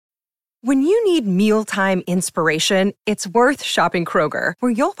When you need mealtime inspiration, it's worth shopping Kroger,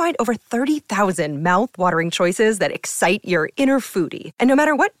 where you'll find over 30,000 mouth-watering choices that excite your inner foodie. And no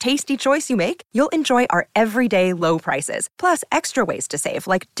matter what tasty choice you make, you'll enjoy our everyday low prices, plus extra ways to save,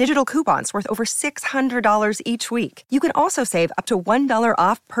 like digital coupons worth over $600 each week. You can also save up to $1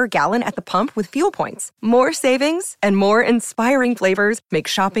 off per gallon at the pump with fuel points. More savings and more inspiring flavors make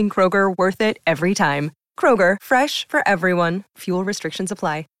shopping Kroger worth it every time. Kroger, fresh for everyone. Fuel restrictions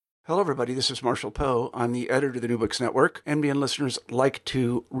apply. Hello, everybody. This is Marshall Poe. I'm the editor of the New Books Network. NBN listeners like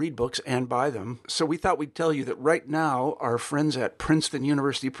to read books and buy them. So we thought we'd tell you that right now, our friends at Princeton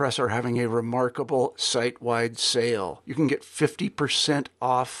University Press are having a remarkable site-wide sale. You can get 50%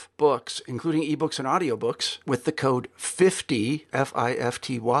 off books, including ebooks and audiobooks, with the code 50,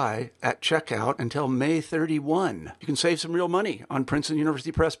 F-I-F-T-Y, at checkout until May 31. You can save some real money on Princeton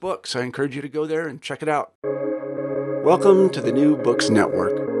University Press books. I encourage you to go there and check it out. Welcome to the New Books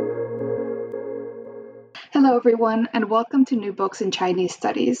Network. Hello, everyone, and welcome to New Books in Chinese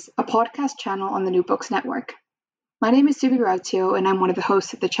Studies, a podcast channel on the New Books Network. My name is Subi Rautio, and I'm one of the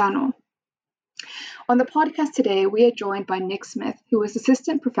hosts of the channel. On the podcast today, we are joined by Nick Smith, who is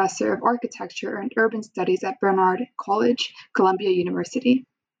Assistant Professor of Architecture and Urban Studies at Barnard College, Columbia University.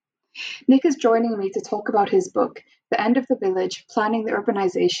 Nick is joining me to talk about his book, The End of the Village: Planning the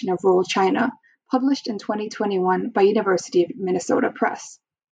Urbanization of Rural China, published in 2021 by University of Minnesota Press.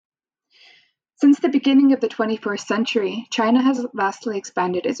 Since the beginning of the 21st century, China has vastly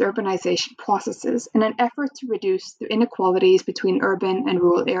expanded its urbanization processes in an effort to reduce the inequalities between urban and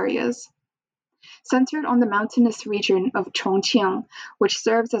rural areas. Centered on the mountainous region of Chongqing, which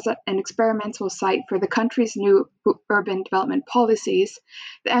serves as an experimental site for the country's new urban development policies,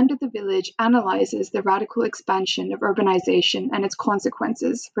 The End of the Village analyzes the radical expansion of urbanization and its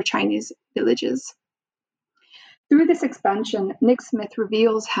consequences for Chinese villages. Through this expansion, Nick Smith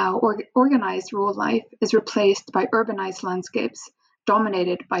reveals how organized rural life is replaced by urbanized landscapes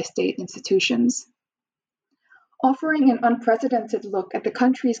dominated by state institutions. Offering an unprecedented look at the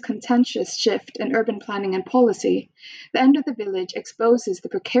country's contentious shift in urban planning and policy, The End of the Village exposes the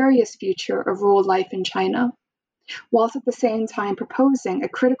precarious future of rural life in China, whilst at the same time proposing a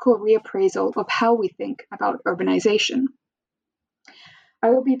critical reappraisal of how we think about urbanization.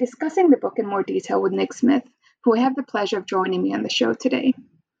 I will be discussing the book in more detail with Nick Smith, who I have the pleasure of joining me on the show today.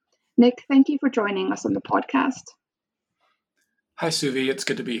 Nick, thank you for joining us on the podcast. Hi, Suvi. It's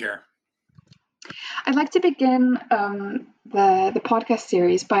good to be here. I'd like to begin the podcast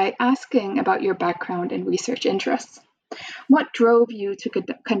series by asking about your background and research interests. What drove you to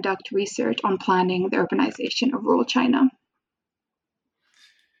conduct research on planning the urbanization of rural China?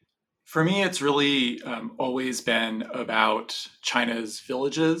 For me, it's really always been about China's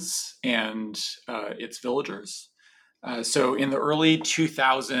villages and its villagers. So in the early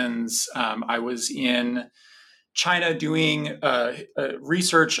 2000s, I was in China doing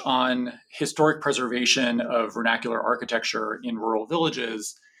research on historic preservation of vernacular architecture in rural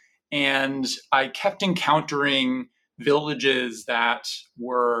villages. And I kept encountering villages that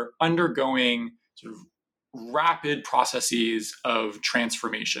were undergoing sort of rapid processes of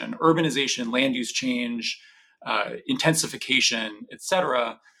transformation, urbanization, land use change, intensification,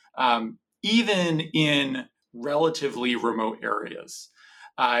 etc., even in relatively remote areas.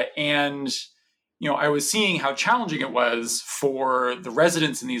 And I was seeing how challenging it was for the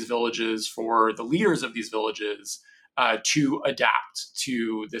residents in these villages, for the leaders of these villages, to adapt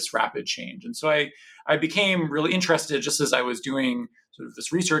to this rapid change. And so I became really interested, just as I was doing sort of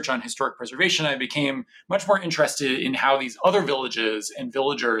this research on historic preservation, I became much more interested in how these other villages and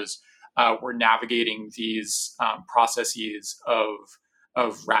villagers were navigating these processes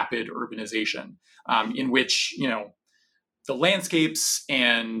of rapid urbanization, in which, the landscapes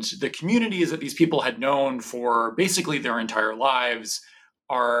and the communities that these people had known for basically their entire lives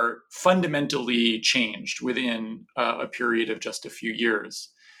are fundamentally changed within a period of just a few years.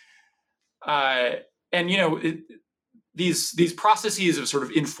 These processes of sort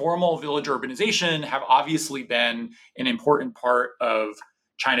of informal village urbanization have obviously been an important part of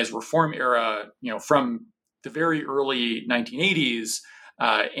China's reform era, from the very early 1980s.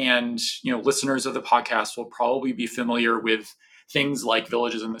 Listeners of the podcast will probably be familiar with things like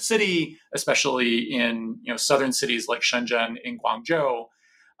villages in the city, especially in southern cities like Shenzhen and Guangzhou.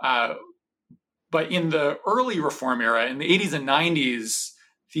 But in the early reform era, in the 80s and 90s,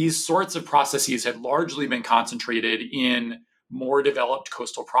 these sorts of processes had largely been concentrated in more developed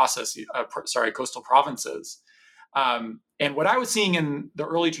coastal provinces. And what I was seeing in the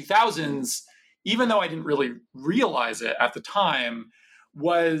early 2000s, even though I didn't really realize it at the time,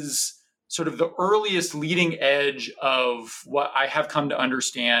 was sort of the earliest leading edge of what I have come to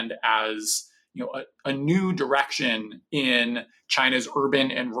understand as a new direction in China's urban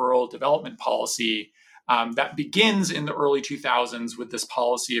and rural development policy that begins in the early 2000s with this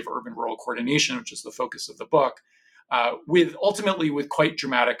policy of urban-rural coordination, which is the focus of the book, ultimately with quite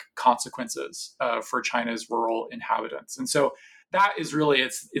dramatic consequences for China's rural inhabitants. And so that is really,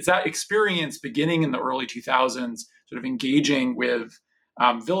 it's that experience beginning in the early 2000s, sort of engaging with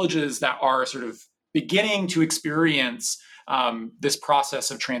villages that are sort of beginning to experience this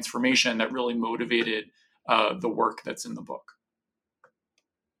process of transformation that really motivated the work that's in the book.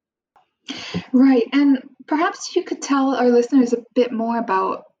 Right. And perhaps you could tell our listeners a bit more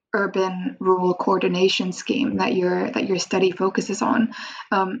about urban rural coordination scheme that your study focuses on,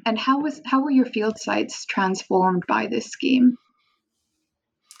 and how were your field sites transformed by this scheme?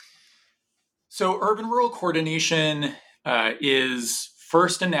 So urban rural coordination is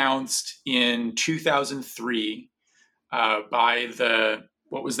first announced in 2003 by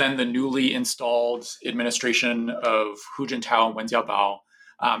what was then the newly installed administration of Hu Jintao and Wen Jiabao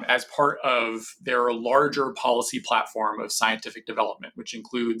as part of their larger policy platform of scientific development, which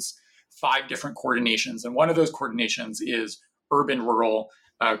includes 5 different coordinations. And one of those coordinations is urban-rural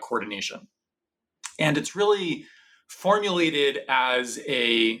coordination. And it's really formulated as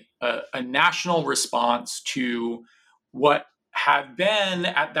a national response to what had been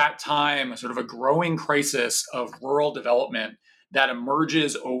at that time sort of a growing crisis of rural development that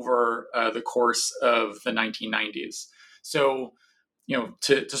emerges over the course of the 1990s. So,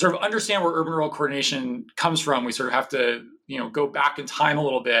 to sort of understand where urban rural coordination comes from, we sort of have to, go back in time a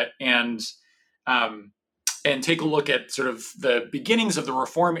little bit and take a look at sort of the beginnings of the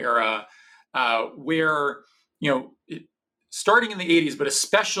reform era, where, starting in the 80s, but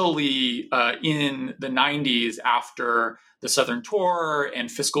especially in the 90s after the Southern Tour and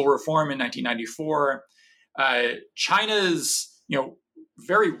fiscal reform in 1994, China's,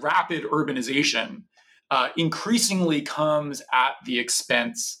 very rapid urbanization increasingly comes at the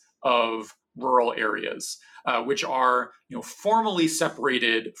expense of rural areas, which are, formally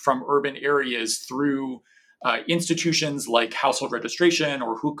separated from urban areas through institutions like household registration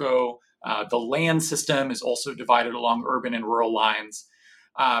or hukou. The land system is also divided along urban and rural lines.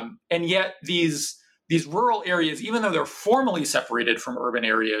 And yet these rural areas, even though they're formally separated from urban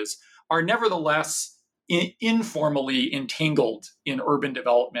areas, are nevertheless informally entangled in urban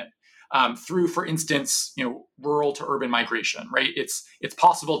development through, for instance, rural to urban migration, right? It's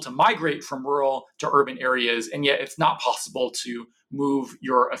possible to migrate from rural to urban areas, and yet it's not possible to move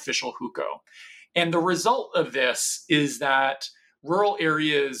your official hukou. And the result of this is that rural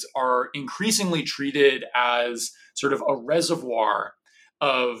areas are increasingly treated as sort of a reservoir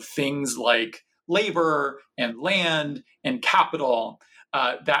of things like labor and land and capital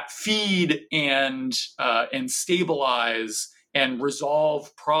that feed and stabilize and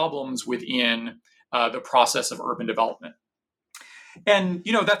resolve problems within the process of urban development. And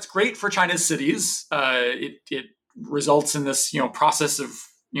that's great for China's cities. It results in this process of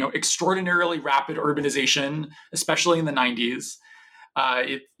extraordinarily rapid urbanization, especially in the 90s.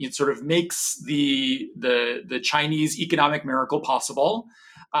 It sort of makes the Chinese economic miracle possible.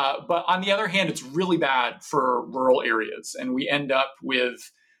 But on the other hand, it's really bad for rural areas. And we end up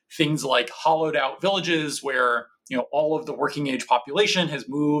with things like hollowed out villages where, all of the working age population has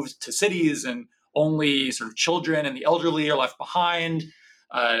moved to cities and only sort of children and the elderly are left behind.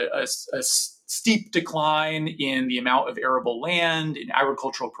 A steep decline in the amount of arable land, in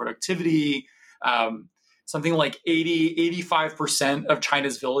agricultural productivity. Something like 85% of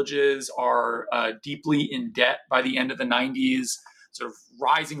China's villages are deeply in debt by the end of the 90s, sort of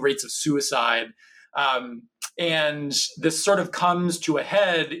rising rates of suicide. And this sort of comes to a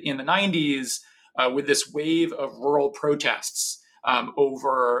head in the 90s with this wave of rural protests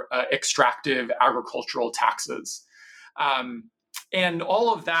over extractive agricultural taxes. And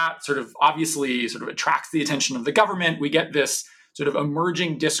all of that sort of obviously sort of attracts the attention of the government. We get this sort of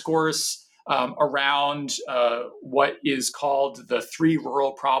emerging discourse around what is called the 3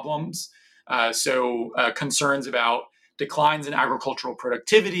 rural problems. So concerns about declines in agricultural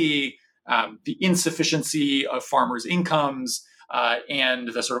productivity, the insufficiency of farmers' incomes, and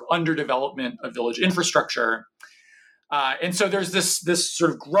the sort of underdevelopment of village infrastructure. And so there's this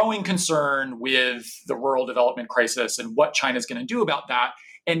sort of growing concern with the rural development crisis and what China's going to do about that.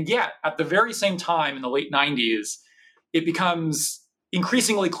 And yet, at the very same time, in the late 90s, it becomes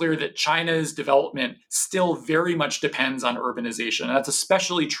increasingly clear that China's development still very much depends on urbanization. And that's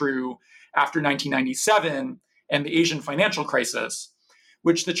especially true after 1997 and the Asian financial crisis,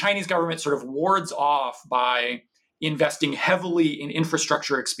 which the Chinese government sort of wards off by investing heavily in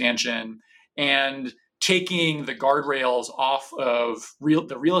infrastructure expansion and taking the guardrails off of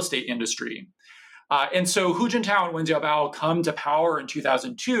the real estate industry. And so Hu Jintao and Wen Jiabao come to power in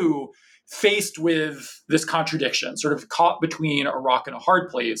 2002, faced with this contradiction, sort of caught between a rock and a hard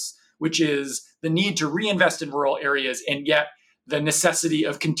place, which is the need to reinvest in rural areas and yet the necessity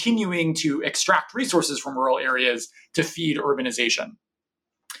of continuing to extract resources from rural areas to feed urbanization.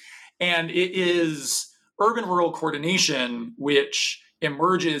 And it is urban-rural coordination which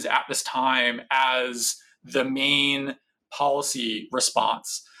emerges at this time as the main policy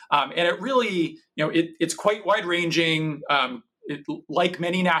response. And it really, it's quite wide-ranging. Like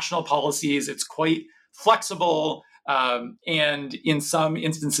many national policies, it's quite flexible and in some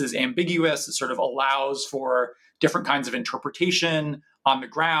instances ambiguous. It sort of allows for different kinds of interpretation on the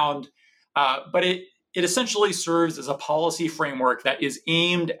ground. But it essentially serves as a policy framework that is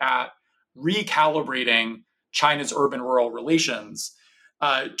aimed at recalibrating China's urban-rural relations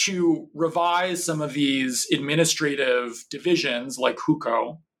to revise some of these administrative divisions like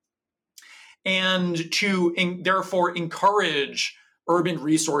hukou, and to therefore encourage urban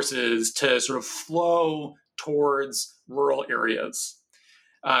resources to sort of flow towards rural areas.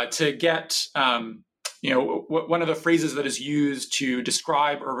 To get, one of the phrases that is used to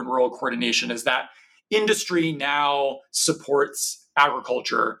describe urban-rural coordination is that industry now supports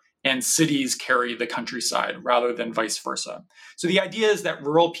agriculture and cities carry the countryside rather than vice versa. So the idea is that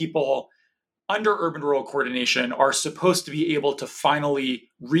rural people under urban-rural coordination are supposed to be able to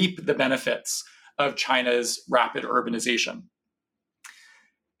finally reap the benefits of China's rapid urbanization.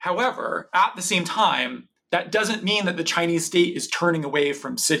 However, at the same time, that doesn't mean that the Chinese state is turning away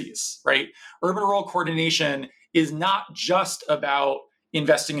from cities, right? Urban-rural coordination is not just about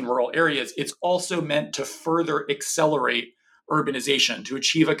investing in rural areas. It's also meant to further accelerate urbanization, to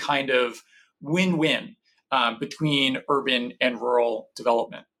achieve a kind of win-win between urban and rural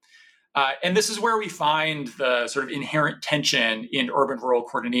development. And this is where we find the sort of inherent tension in urban-rural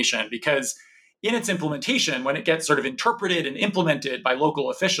coordination, because in its implementation, when it gets sort of interpreted and implemented by local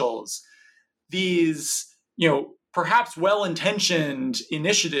officials, these, perhaps well-intentioned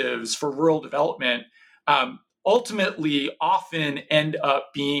initiatives for rural development ultimately often end up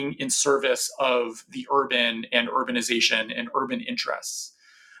being in service of the urban and urbanization and urban interests.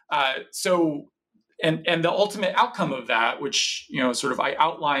 And the ultimate outcome of that, which sort of I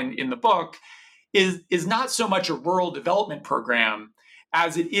outline in the book, is not so much a rural development program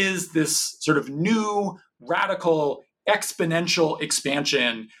as it is this sort of new, radical, exponential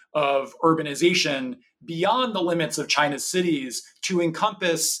expansion of urbanization beyond the limits of China's cities to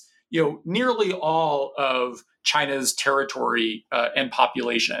encompass nearly all of China's territory and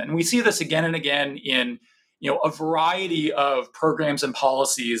population. And we see this again and again in a variety of programs and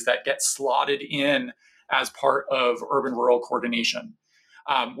policies that get slotted in as part of urban-rural coordination,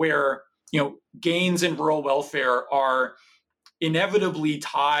 where gains in rural welfare are inevitably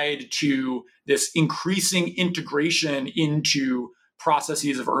tied to this increasing integration into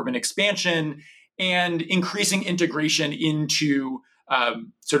processes of urban expansion and increasing integration into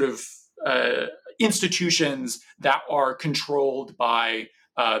institutions that are controlled by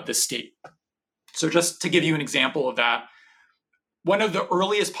the state. So just to give you an example of that, one of the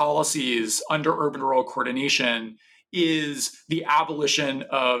earliest policies under urban-rural coordination is the abolition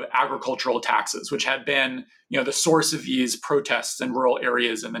of agricultural taxes, which had been the source of these protests in rural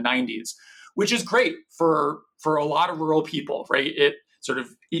areas in the 90s, which is great for a lot of rural people, right? It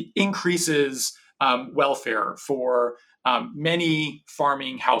increases welfare for many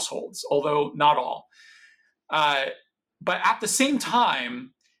farming households, although not all. But at the same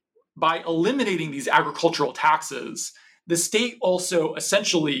time, by eliminating these agricultural taxes, the state also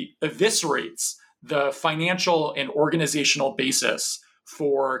essentially eviscerates the financial and organizational basis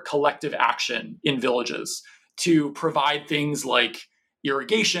for collective action in villages to provide things like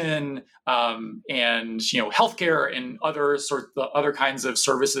irrigation and healthcare and other kinds of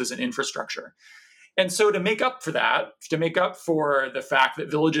services and infrastructure. And so to make up for that, to make up for the fact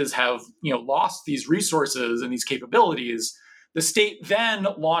that villages have lost these resources and these capabilities, the state then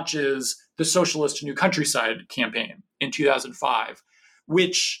launches the Socialist New Countryside campaign in 2005,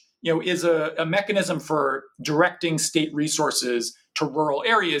 which is a mechanism for directing state resources to rural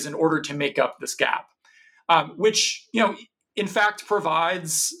areas in order to make up this gap, which in fact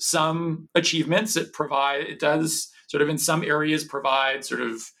provides some achievements. It does sort of in some areas provide sort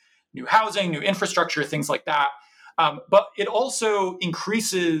of new housing, new infrastructure, things like that. But it also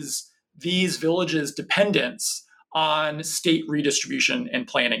increases these villages' dependence on state redistribution and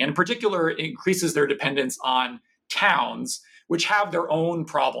planning. And in particular, it increases their dependence on towns, which have their own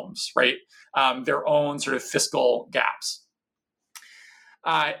problems, right? Their own sort of fiscal gaps.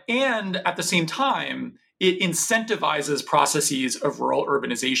 And at the same time, it incentivizes processes of rural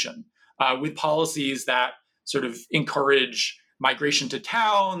urbanization with policies that sort of encourage migration to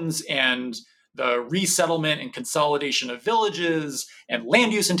towns and the resettlement and consolidation of villages and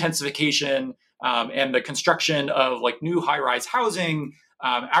land use intensification and the construction of like new high-rise housing,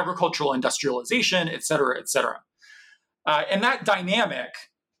 agricultural industrialization, et cetera, et cetera. And that dynamic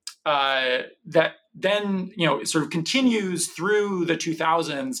that then sort of continues through the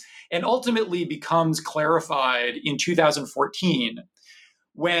 2000s and ultimately becomes clarified in 2014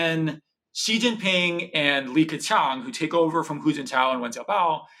 when Xi Jinping and Li Keqiang, who take over from Hu Jintao and Wen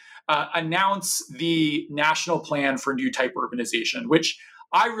Jiabao, announce the National Plan for New Type Urbanization, which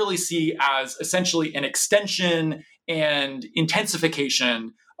I really see as essentially an extension and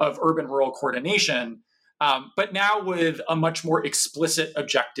intensification of urban-rural coordination, but now with a much more explicit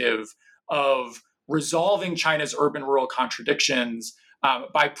objective of resolving China's urban-rural contradictions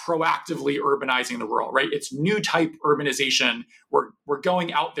by proactively urbanizing the rural, right? It's new type urbanization. We're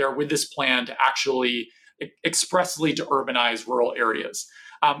going out there with this plan to actually expressly to urbanize rural areas.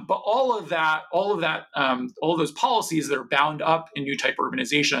 But all of those policies that are bound up in new type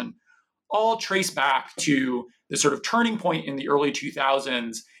urbanization all trace back to the sort of turning point in the early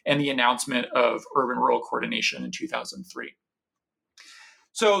 2000s and the announcement of urban-rural coordination in 2003.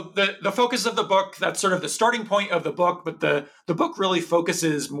 So the focus of the book, that's sort of the starting point of the book, but the book really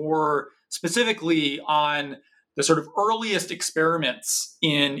focuses more specifically on the sort of earliest experiments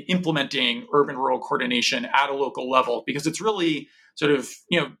in implementing urban-rural coordination at a local level, because it's really sort of,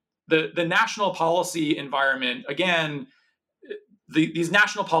 the national policy environment, again, these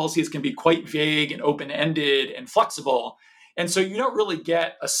national policies can be quite vague and open-ended and flexible. And so you don't really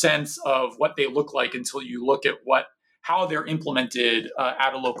get a sense of what they look like until you look at how they're implemented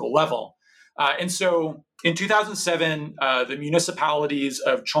at a local level. And so in 2007, the municipalities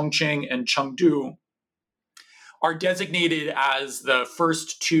of Chongqing and Chengdu are designated as the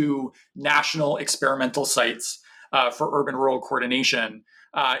first two national experimental sites for urban-rural coordination.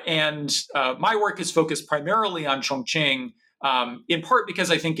 And my work is focused primarily on Chongqing, in part because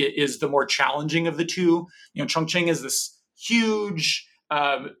I think it is the more challenging of the two. Chongqing is this huge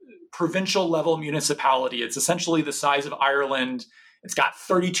provincial level municipality. It's essentially the size of Ireland. It's got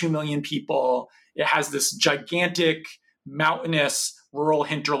 32 million people. It has this gigantic mountainous rural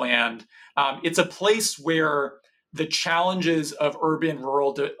hinterland. It's a place where the challenges of urban and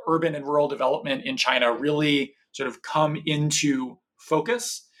rural development in China really sort of come into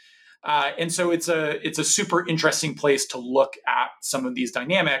focus. And so it's a super interesting place to look at some of these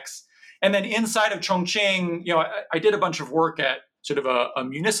dynamics. And then inside of Chongqing, I did a bunch of work at sort of a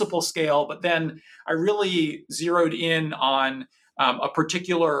municipal scale, but then I really zeroed in on a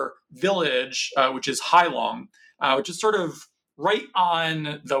particular village, which is Hailong, which is sort of right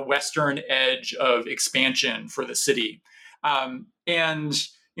on the western edge of expansion for the city. And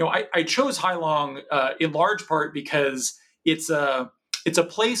I chose Hailong in large part because it's a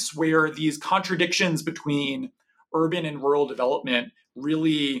place where these contradictions between urban and rural development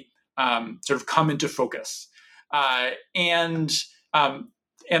really sort of come into focus. And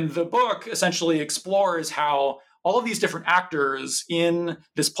the book essentially explores how all of these different actors in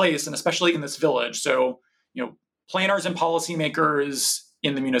this place, and especially in this village, so planners and policymakers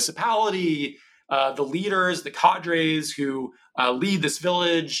in the municipality, the leaders, the cadres who lead this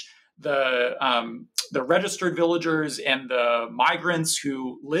village, the registered villagers and the migrants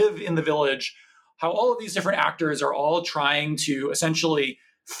who live in the village, how all of these different actors are all trying to essentially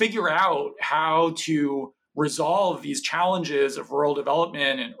figure out how to resolve these challenges of rural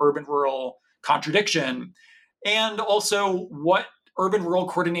development and urban-rural contradiction, and also what urban-rural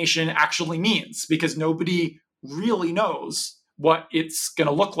coordination actually means, because nobody really knows what it's going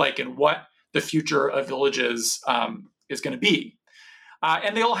to look like and what the future of villages is going to be.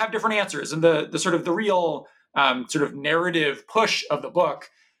 And they all have different answers. And the sort of the real sort of narrative push of the book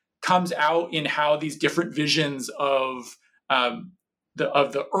comes out in how these different visions of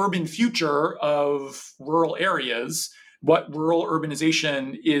the urban future of rural areas, what rural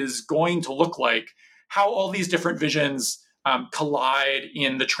urbanization is going to look like, how all these different visions collide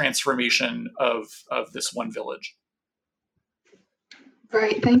in the transformation of this one village.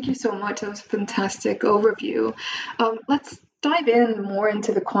 Right. Thank you so much. That was a fantastic overview. Let's dive in more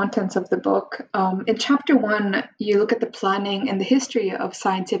into the contents of the book. In chapter 1, you look at the planning and the history of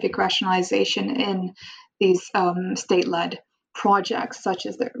scientific rationalization in these state-led projects, such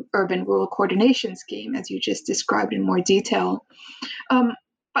as the Urban Rural Coordination Scheme, as you just described in more detail.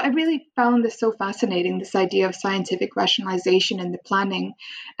 But I really found this so fascinating, this idea of scientific rationalization in the planning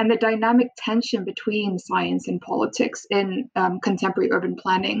and the dynamic tension between science and politics in contemporary urban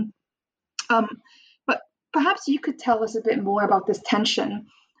planning. But perhaps you could tell us a bit more about this tension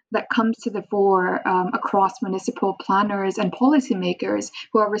that comes to the fore across municipal planners and policymakers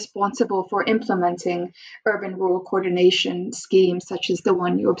who are responsible for implementing urban-rural coordination schemes such as the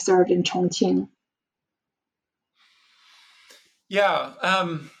one you observed in Chongqing. Yeah.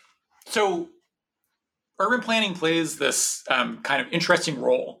 So urban planning plays this kind of interesting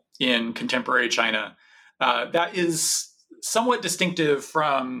role in contemporary China that is somewhat distinctive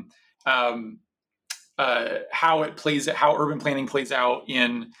from how urban planning plays out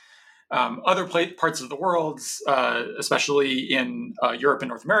in other parts of the world, especially in Europe and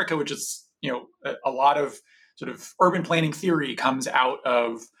North America, which is a lot of sort of urban planning theory comes out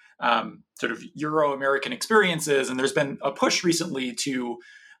of sort of Euro-American experiences, and there's been a push recently to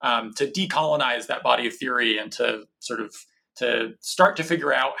decolonize that body of theory and to start to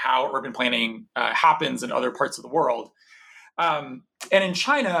figure out how urban planning happens in other parts of the world. And in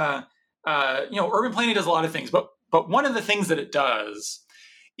China, urban planning does a lot of things, but one of the things that it does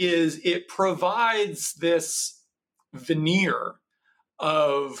is it provides this veneer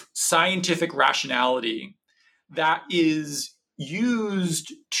of scientific rationality that is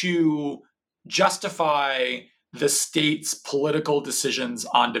used to justify the state's political decisions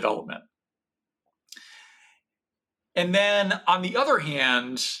on development. And then on the other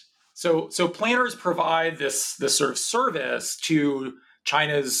hand, so planners provide this sort of service to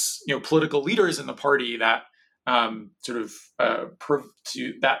China's political leaders in the party that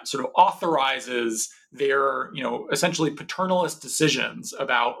authorizes their essentially paternalist decisions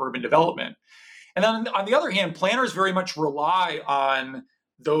about urban development. And then on the other hand, planners very much rely on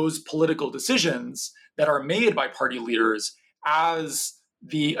those political decisions that are made by party leaders as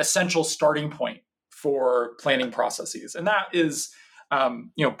the essential starting point for planning processes. And that is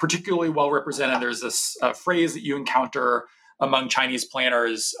particularly well represented. There's this phrase that you encounter among Chinese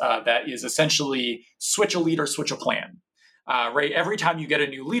planners that is essentially switch a leader, switch a plan. Right? Every time you get a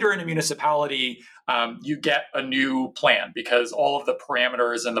new leader in a municipality, you get a new plan because all of the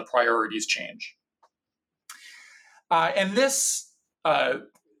parameters and the priorities change. And this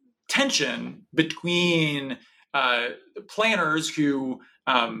tension between planners who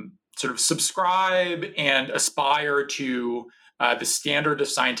sort of subscribe and aspire to the standard of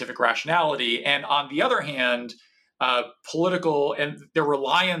scientific rationality, and on the other hand, political and their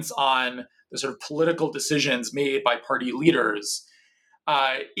reliance on the sort of political decisions made by party leaders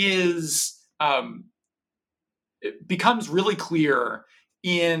it becomes really clear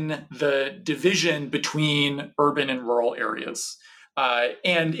in the division between urban and rural areas.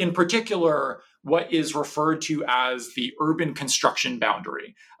 And in particular, what is referred to as the urban construction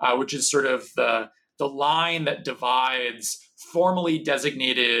boundary, which is sort of the line that divides formally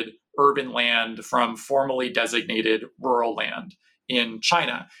designated urban land from formally designated rural land in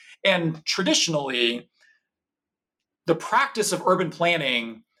China. And traditionally, the practice of urban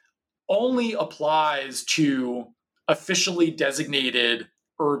planning only applies to officially designated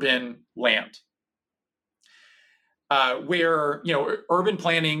urban land, where urban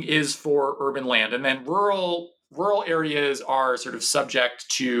planning is for urban land, and then rural areas are sort of subject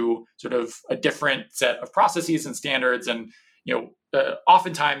to sort of a different set of processes and standards, and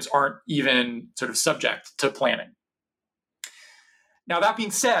oftentimes aren't even sort of subject to planning. Now, that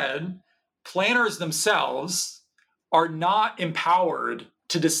being said, planners themselves are not empowered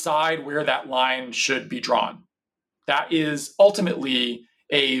to decide where that line should be drawn. That is ultimately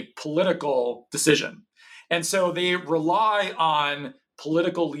a political decision. And so they rely on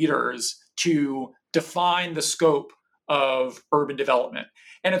political leaders to define the scope of urban development.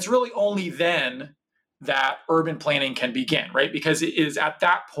 And it's really only then that urban planning can begin, right? Because it is at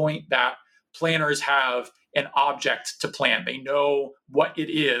that point that planners have an object to plan. They know what it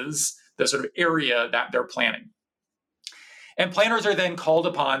is, the sort of area that they're planning. And planners are then called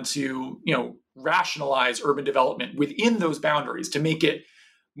upon to, rationalize urban development within those boundaries, to make it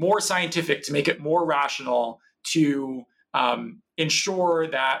more scientific, to make it more rational, to ensure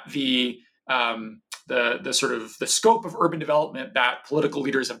that the sort of the scope of urban development that political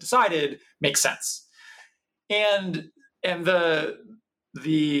leaders have decided makes sense. And the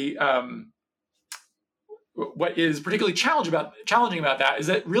what is particularly challenging about that is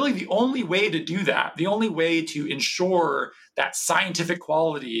that really the only way to do that, the only way to ensure that scientific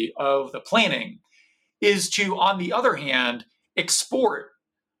quality of the planning, is to, on the other hand, export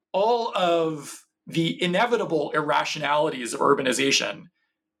all of the inevitable irrationalities of urbanization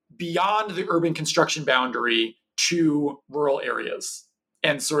beyond the urban construction boundary to rural areas.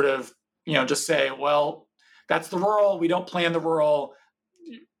 and sort of, just say, well, that's the rural. We don't plan the rural.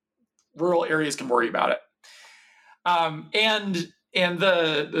 Rural areas can worry about it. And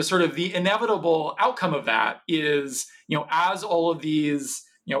the sort of the inevitable outcome of that is, as all of these,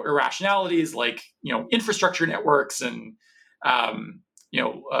 irrationalities like, infrastructure networks and,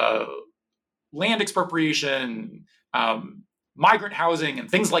 land expropriation, migrant housing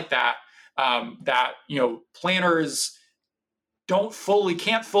and things like that, that, planners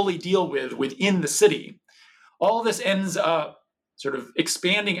can't fully deal with within the city. All this ends up sort of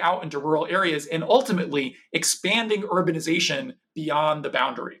expanding out into rural areas and ultimately expanding urbanization beyond the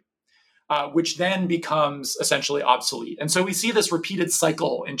boundary, which then becomes essentially obsolete. And so we see this repeated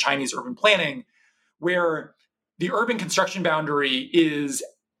cycle in Chinese urban planning where the urban construction boundary is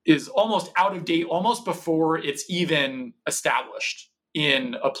almost out of date, almost before it's even established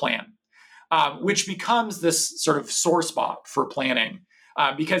in a plan, which becomes this sort of sore spot for planning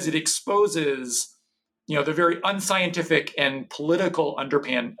because it exposes the very unscientific and political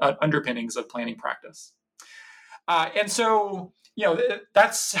underpinnings of planning practice. And so,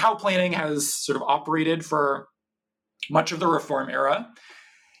 that's how planning has sort of operated for much of the reform era.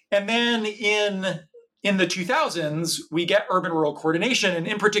 And then in the 2000s, we get urban-rural coordination. And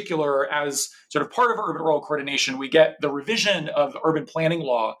in particular, as sort of part of urban-rural coordination, we get the revision of the urban planning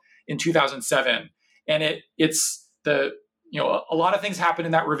law in 2007. And it's a lot of things happen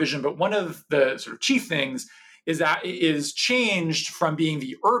in that revision, but one of the sort of chief things is that it is changed from being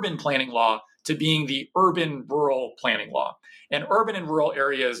the urban planning law to being the urban rural planning law. And urban and rural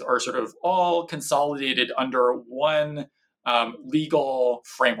areas are sort of all consolidated under one legal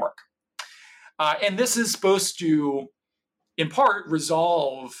framework. And this is supposed to, in part,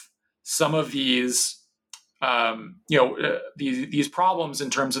 resolve some of these these problems in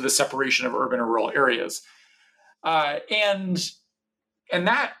terms of the separation of urban and rural areas. And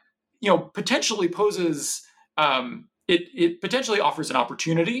that, potentially poses, it potentially offers an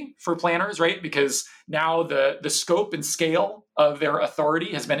opportunity for planners, right? Because now the scope and scale of their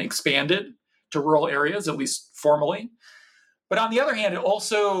authority has been expanded to rural areas, at least formally. But on the other hand, it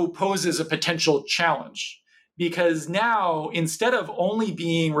also poses a potential challenge because now, instead of only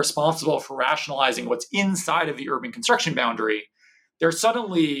being responsible for rationalizing what's inside of the urban construction boundary, they're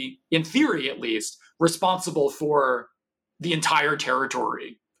suddenly, in theory at least, responsible for the entire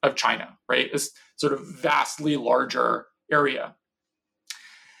territory of China, right? This sort of vastly larger area.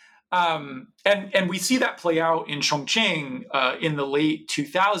 And we see that play out in Chongqing in the late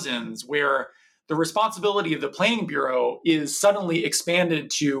 2000s, where the responsibility of the Planning Bureau is suddenly expanded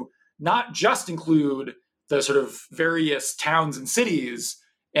to not just include the sort of various towns and cities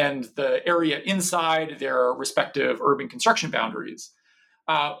and the area inside their respective urban construction boundaries,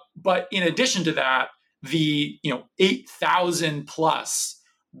 but in addition to that, the 8,000 plus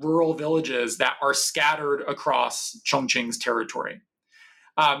rural villages that are scattered across Chongqing's territory,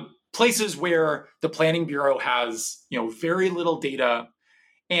 places where the Planning Bureau has very little data,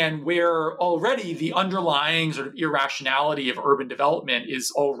 and where already the underlying sort of irrationality of urban development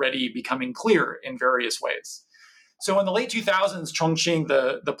is already becoming clear in various ways. So in the late 2000s, Chongqing,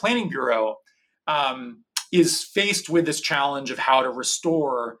 the Planning Bureau, is faced with this challenge of how to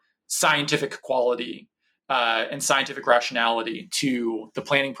restore scientific quality and scientific rationality to the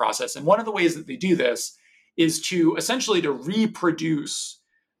planning process. And one of the ways that they do this is to essentially to reproduce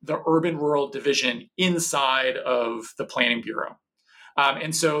the urban-rural division inside of the Planning Bureau.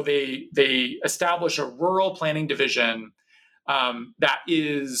 And so they establish a rural planning division that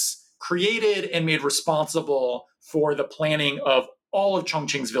is created and made responsible for the planning of all of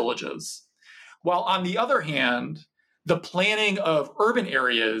Chongqing's villages. While on the other hand, the planning of urban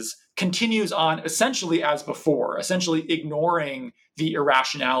areas continues on essentially as before, essentially ignoring the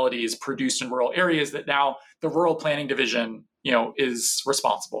irrationalities produced in rural areas that now the rural planning division, is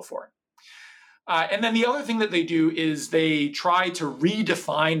responsible for. And then the other thing that they do is they try to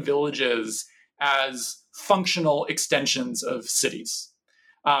redefine villages as functional extensions of cities.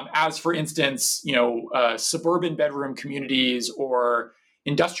 As for instance, suburban bedroom communities or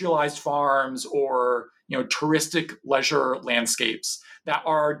industrialized farms or touristic leisure landscapes that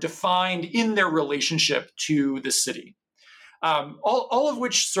are defined in their relationship to the city. All of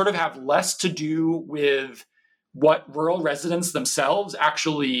which sort of have less to do with what rural residents themselves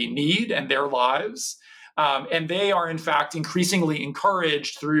actually need and their lives. And they are, in fact, increasingly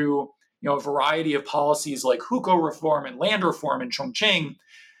encouraged through a variety of policies like hukou reform and land reform in Chongqing.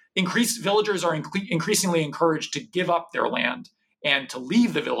 Villagers are increasingly encouraged to give up their land and to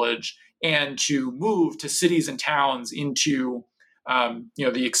leave the village and to move to cities and towns into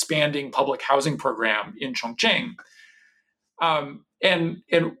the expanding public housing program in Chongqing. And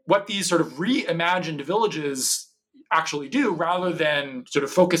what these sort of reimagined villages actually do, rather than sort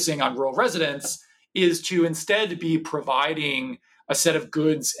of focusing on rural residents, is to instead be providing a set of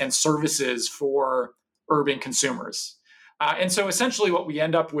goods and services for urban consumers. And so essentially what we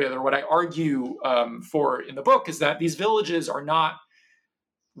end up with, or what I argue for in the book, is that these villages are not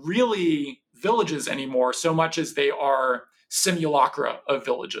really villages anymore so much as they are simulacra of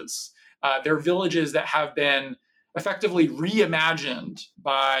villages. They're villages that have been effectively reimagined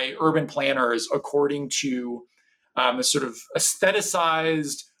by urban planners according to a sort of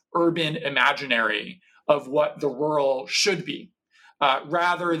aestheticized urban imaginary of what the rural should be,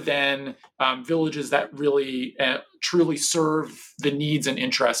 rather than villages that really truly serve the needs and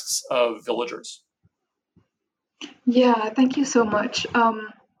interests of villagers. Yeah, thank you so much.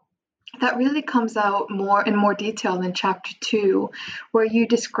 That really comes out in more detail in chapter 2, where you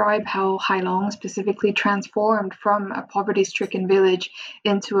describe how Hailong specifically transformed from a poverty-stricken village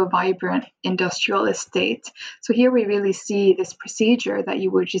into a vibrant industrial estate. So here we really see this procedure that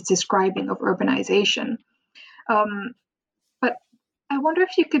you were just describing of urbanization. But I wonder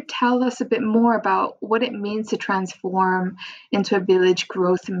if you could tell us a bit more about what it means to transform into a village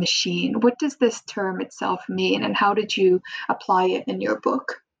growth machine. What does this term itself mean, and how did you apply it in your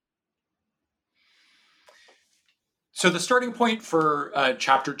book? So the starting point for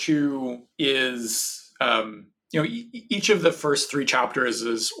chapter 2 is, each of the first 3 chapters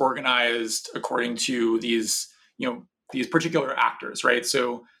is organized according to these particular actors, right?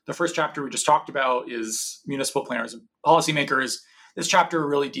 So the first chapter we just talked about is municipal planners and policymakers. This chapter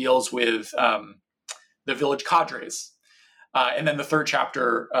really deals with the village cadres. And then the third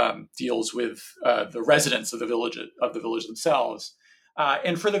chapter deals with the residents of the village themselves.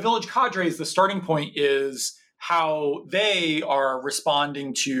 And for the village cadres, the starting point is how they are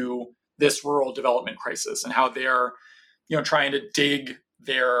responding to this rural development crisis, and how they're, trying to dig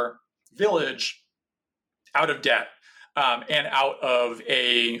their village out of debt and out of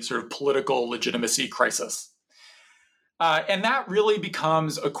a sort of political legitimacy crisis. And that really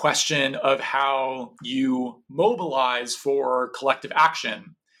becomes a question of how you mobilize for collective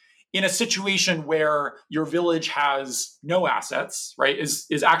action in a situation where your village has no assets, right? Is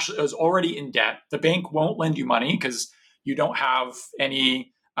already in debt. The bank won't lend you money because you don't have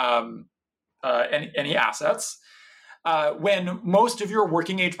any assets. When most of your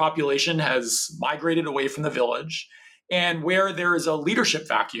working age population has migrated away from the village, and where there is a leadership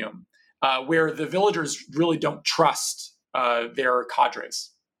vacuum, where the villagers really don't trust their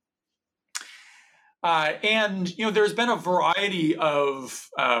cadres. And there's been a variety of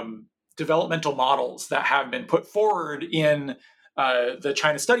developmental models that have been put forward in the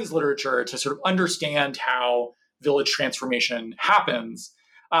China studies literature to sort of understand how village transformation happens.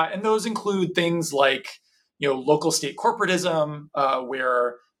 And those include things like local state corporatism,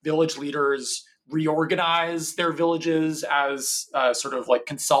 where village leaders reorganize their villages as sort of like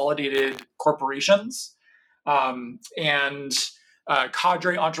consolidated corporations, and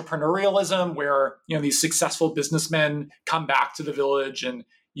cadre entrepreneurialism, where these successful businessmen come back to the village and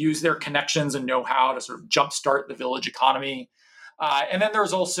use their connections and know-how to sort of jumpstart the village economy. And then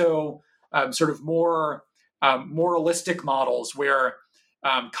there's also sort of more moralistic models where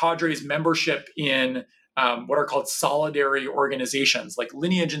cadres' membership in what are called solidary organizations, like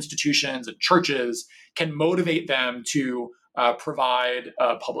lineage institutions and churches, can motivate them to provide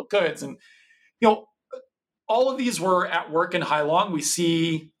public goods. And all of these were at work in Hailong. We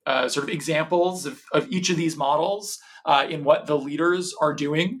see sort of examples of each of these models in what the leaders are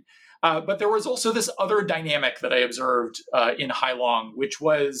doing. But there was also this other dynamic that I observed in Hailong, which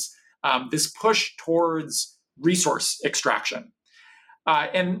was this push towards resource extraction.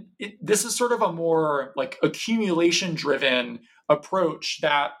 And this is sort of a more like accumulation-driven approach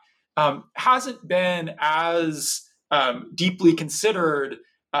that hasn't been as deeply considered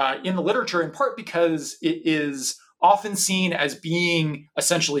in the literature, in part because it is often seen as being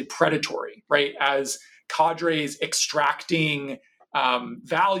essentially predatory, right? As cadres extracting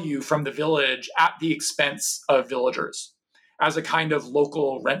value from the village at the expense of villagers, as a kind of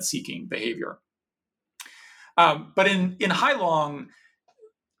local rent-seeking behavior. But in Hailong,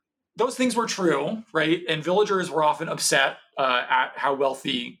 those things were true, right? And villagers were often upset at how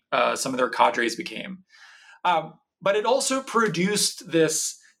wealthy some of their cadres became. But it also produced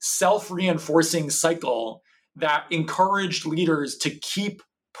this self-reinforcing cycle that encouraged leaders to keep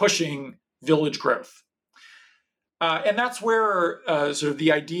pushing village growth. And that's where sort of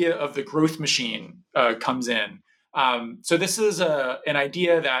the idea of the growth machine comes in. So this is an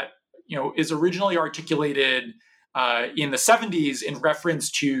idea that is originally articulated in the 70s in reference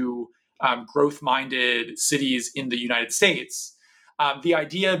to growth-minded cities in the United States. The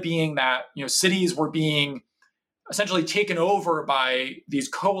idea being that cities were being essentially taken over by these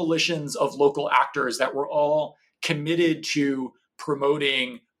coalitions of local actors that were all committed to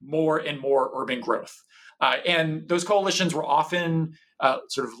promoting more and more urban growth. And those coalitions were often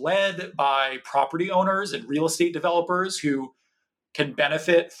sort of led by property owners and real estate developers who can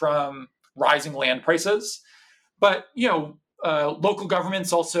benefit from rising land prices. But, local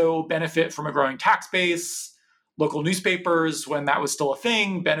governments also benefit from a growing tax base. Local newspapers, when that was still a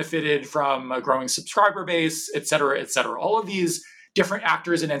thing, benefited from a growing subscriber base, et cetera, et cetera. All of these different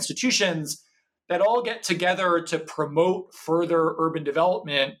actors and institutions that all get together to promote further urban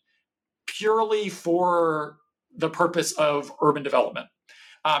development purely for the purpose of urban development,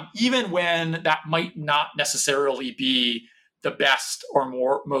 even when that might not necessarily be the best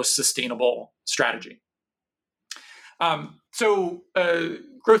or most sustainable strategy.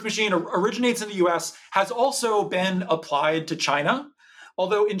 Growth Machine originates in the US, has also been applied to China,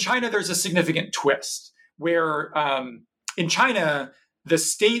 although in China there's a significant twist where in China, the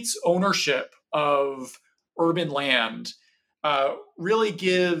state's ownership of urban land really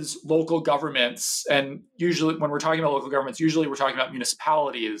gives local governments, and usually when we're talking about local governments, usually we're talking about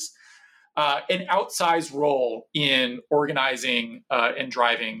municipalities, an outsized role in organizing and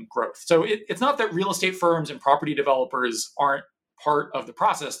driving growth. So it's not that real estate firms and property developers aren't part of the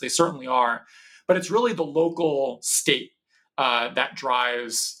process. They certainly are. But it's really the local state that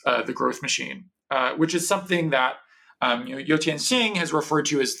drives the growth machine, which is something that Yeo Tianxing has referred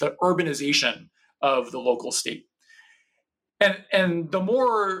to as the urbanization of the local state. And the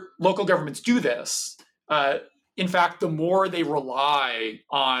more local governments do this, in fact, the more they rely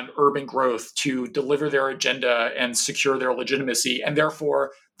on urban growth to deliver their agenda and secure their legitimacy, and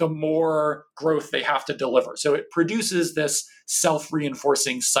therefore the more growth they have to deliver. So it produces this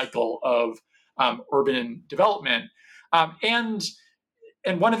self-reinforcing cycle of urban development. And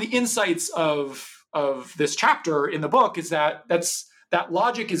one of the insights of this chapter in the book is that that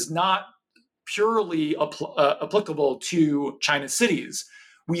logic is not purely applicable to China's cities.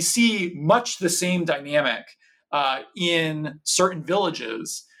 We see much the same dynamic in certain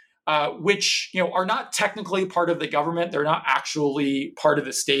villages, which are not technically part of the government. They're not actually part of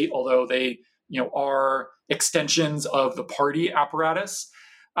the state, although they are extensions of the party apparatus.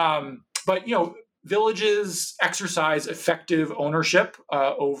 But villages exercise effective ownership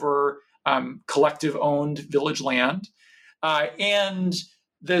over collective-owned village land, and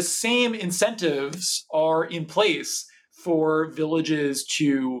the same incentives are in place for villages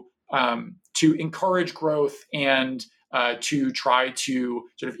to encourage growth and to try to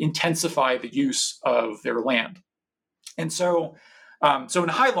sort of intensify the use of their land. And so in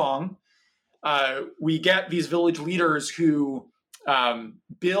Hailong, we get these village leaders who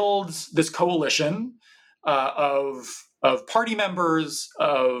build this coalition of party members,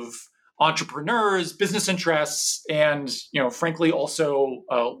 of entrepreneurs, business interests, and frankly also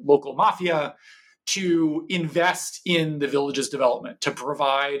local mafia to invest in the village's development, to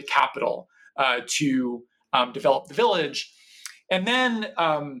provide capital to develop the village, and then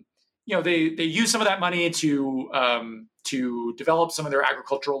they use some of that money to develop some of their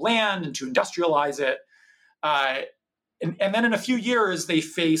agricultural land and to industrialize it, and then in a few years they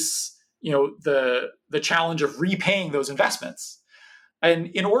face the challenge of repaying those investments. And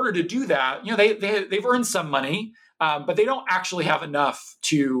in order to do that, they've earned some money, but they don't actually have enough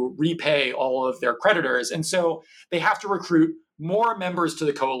to repay all of their creditors. And so they have to recruit more members to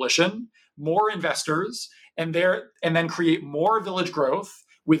the coalition, more investors, and then create more village growth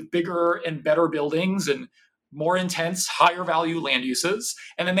with bigger and better buildings and more intense, higher value land uses.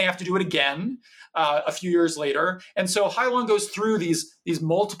 And then they have to do it again a few years later. And so Hailong goes through these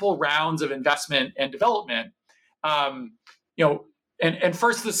multiple rounds of investment and development. And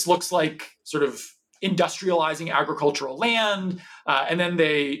first, this looks like sort of industrializing agricultural land, and then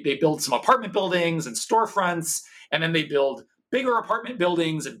they build some apartment buildings and storefronts, and then they build bigger apartment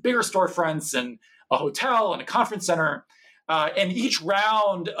buildings and bigger storefronts and a hotel and a conference center. And each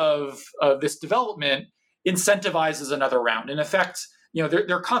round of this development incentivizes another round. In effect,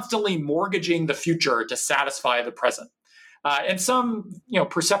 they're constantly mortgaging the future to satisfy the present. And some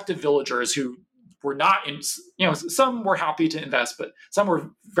perceptive villagers who were not some were happy to invest, but some were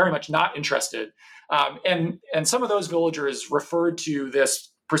very much not interested. And some of those villagers referred to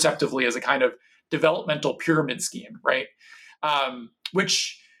this perceptively as a kind of developmental pyramid scheme, right?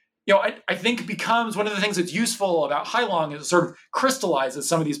 Which, I think becomes one of the things that's useful about Hailong is it sort of crystallizes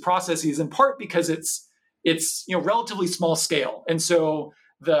some of these processes, in part because it's relatively small scale. And so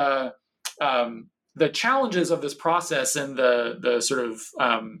the challenges of this process and the sort of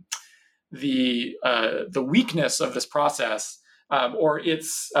the weakness of this process or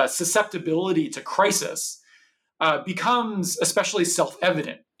its susceptibility to crisis becomes especially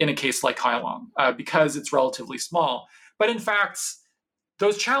self-evident in a case like Hailong because it's relatively small. But in fact,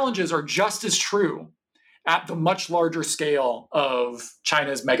 those challenges are just as true at the much larger scale of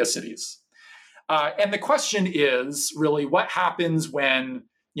China's megacities. And the question is really what happens when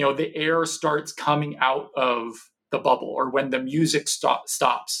the air starts coming out of the bubble, or when the music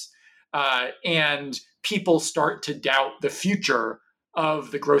stops and people start to doubt the future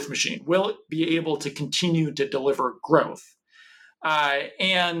of the growth machine. Will it be able to continue to deliver growth?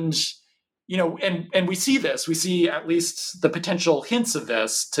 And we see this. We see at least the potential hints of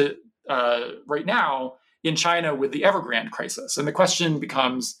this to right now in China with the Evergrande crisis. And the question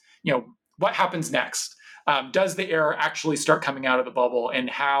becomes, what happens next? Does the air actually start coming out of the bubble, and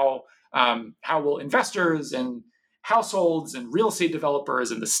how will investors and households and real estate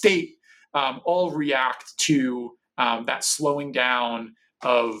developers and the state all react to that slowing down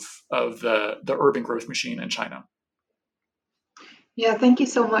of the urban growth machine in China? Yeah, thank you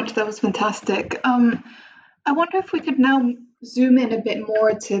so much. That was fantastic. I wonder if we could now zoom in a bit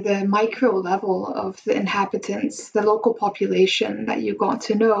more to the micro level of the inhabitants, the local population that you got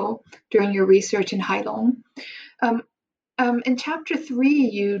to know during your research in Hailong. In Chapter 3,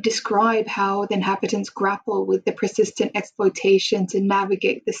 you describe how the inhabitants grapple with the persistent exploitation to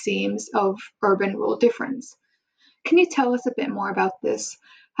navigate the seams of urban-rural difference. Can you tell us a bit more about this?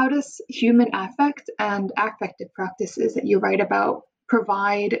 How does human affect and affective practices that you write about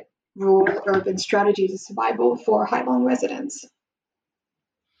provide rural-urban strategies of survival for Hailong residents?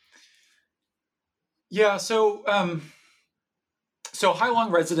 Yeah, so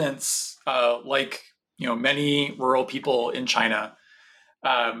Hailong residents, like many rural people in China,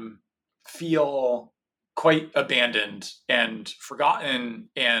 feel quite abandoned and forgotten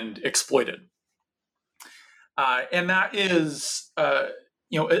and exploited, and that is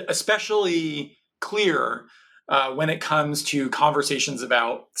especially clear when it comes to conversations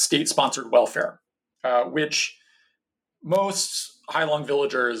about state-sponsored welfare, which most Hailong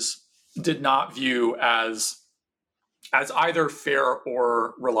villagers did not view as either fair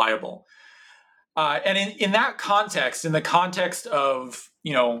or reliable. And in that context, in the context of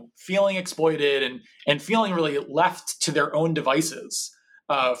feeling exploited and feeling really left to their own devices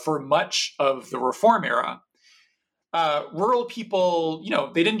for much of the reform era, rural people,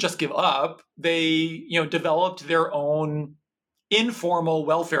 they didn't just give up. They, developed their own informal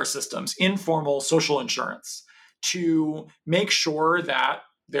welfare systems, informal social insurance to make sure that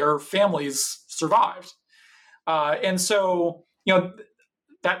their families survived. And so,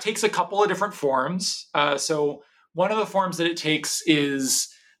 that takes a couple of different forms. So one of the forms that it takes is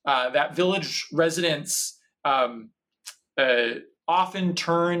that village residents often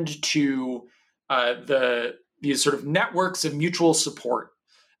turned to these sort of networks of mutual support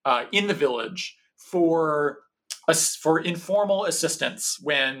in the village for informal assistance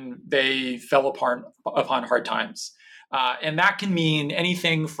when they fell upon hard times. And that can mean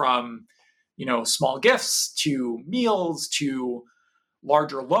anything from small gifts to meals to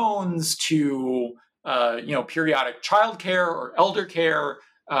larger loans to periodic childcare or elder care,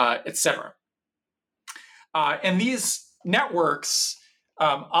 etc. And these networks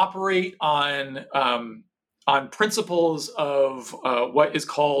operate on principles of what is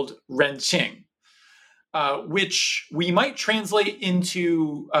called renqing, which we might translate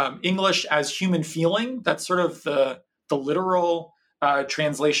into English as human feeling. That's sort of the literal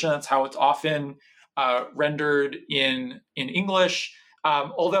translation. That's how it's often rendered in English.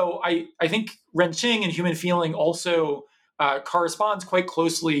 Although I think renqing and human feeling also corresponds quite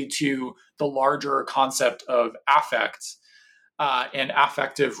closely to the larger concept of affect and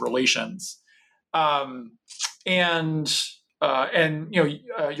affective relations. Your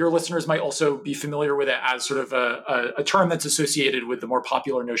listeners might also be familiar with it as sort of a term that's associated with the more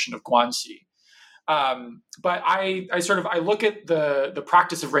popular notion of guanxi. But I look at the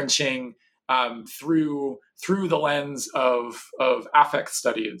practice of renqing through the lens of affect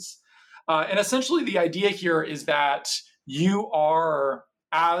studies, and essentially the idea here is that you are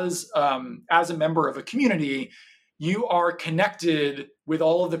as a member of a community, you are connected with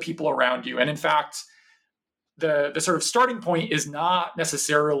all of the people around you, and in fact, the sort of starting point is not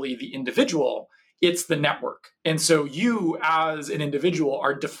necessarily the individual. It's the network. And so you as an individual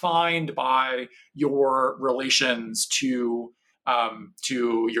are defined by your relations to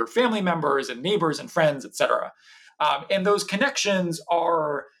your family members and neighbors and friends, et cetera. And those connections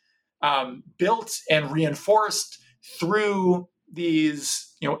are built and reinforced through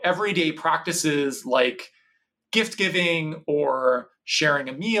these everyday practices like gift giving or sharing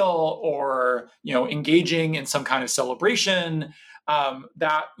a meal or engaging in some kind of celebration,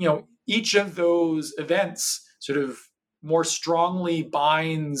 that each of those events sort of more strongly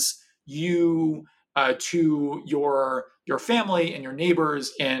binds you to your family and your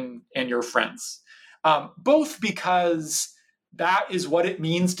neighbors and your friends, both because that is what it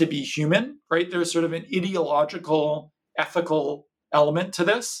means to be human, right? There's sort of an ideological, ethical element to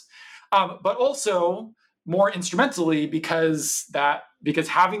this, but also more instrumentally because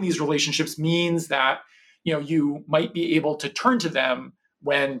having these relationships means that you might be able to turn to them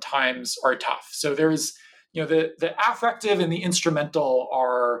when times are tough. So there's the affective and the instrumental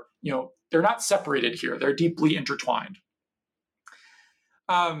are they're not separated here; they're deeply intertwined.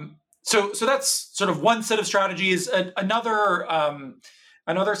 So that's sort of one set of strategies. Another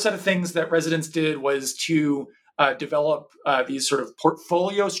set of things that residents did was to develop these sort of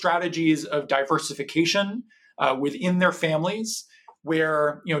portfolio strategies of diversification within their families,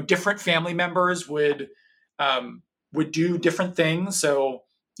 where different family members would do different things. So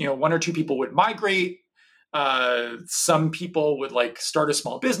one or two people would migrate. Some people would start a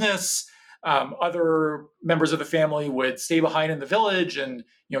small business. Other members of the family would stay behind in the village and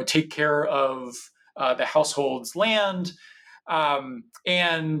take care of the household's land,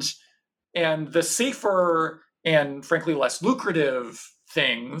 and the safer and frankly less lucrative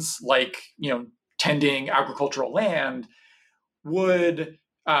things like tending agricultural land would,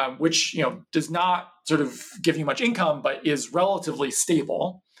 which does not sort of give you much income but is relatively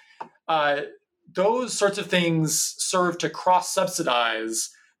stable. Those sorts of things serve to cross-subsidize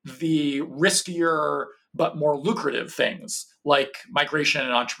the riskier but more lucrative things like migration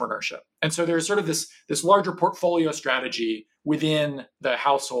and entrepreneurship. And so there's sort of this larger portfolio strategy within the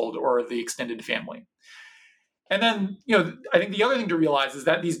household or the extended family. And then, I think the other thing to realize is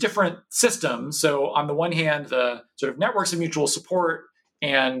that these different systems, so on the one hand, the sort of networks of mutual support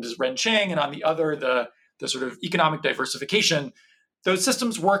and Renqing, and on the other, the sort of economic diversification, those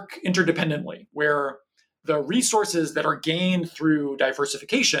systems work interdependently, where the resources that are gained through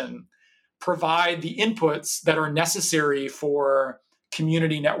diversification provide the inputs that are necessary for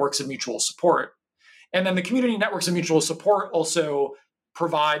community networks of mutual support. And then the community networks of mutual support also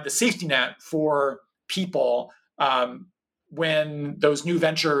provide the safety net for people when those new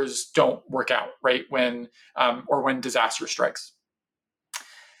ventures don't work out, right? When disaster strikes.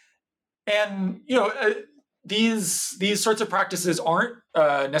 And, these sorts of practices aren't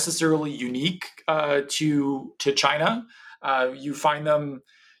necessarily unique to China. You find them,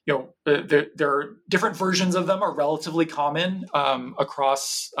 there are different versions of them are relatively common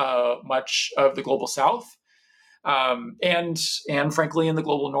across much of the global South, and frankly in the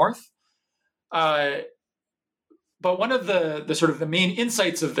global North. But one of the sort of the main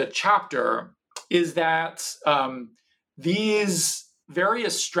insights of the chapter is that these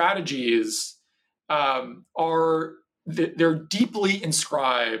various strategies they're deeply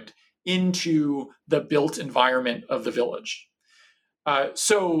inscribed into the built environment of the village.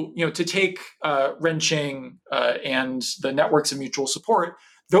 So, to take Renqing and the networks of mutual support,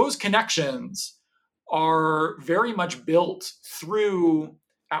 those connections are very much built through,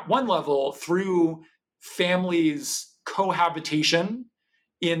 at one level, through families' cohabitation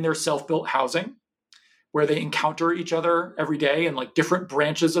in their self-built housing, where they encounter each other every day, and different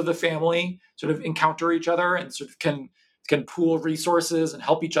branches of the family sort of encounter each other and sort of can pool resources and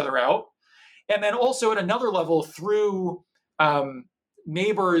help each other out. And then also at another level through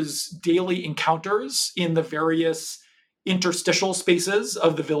neighbors' daily encounters in the various interstitial spaces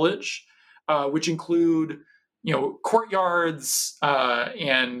of the village, which include courtyards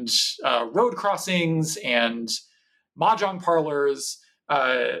and road crossings and mahjong parlors,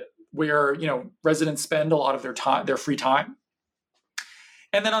 where residents spend a lot of their free time.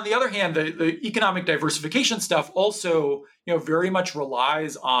 And then on the other hand, the economic diversification stuff also very much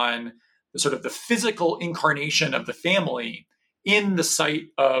relies on the sort of the physical incarnation of the family in the site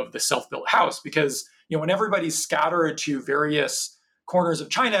of the self-built house, because when everybody's scattered to various corners of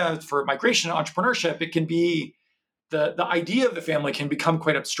China for migration and entrepreneurship, it can be the idea of the family can become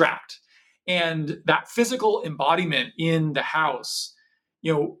quite abstract, and that physical embodiment in the house,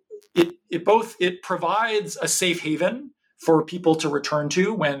 it provides a safe haven for people to return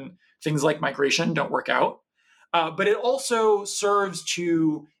to when things like migration don't work out. But it also serves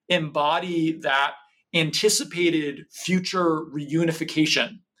to embody that anticipated future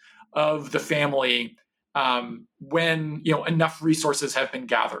reunification of the family when enough resources have been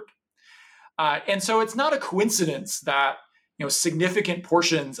gathered. And so it's not a coincidence that significant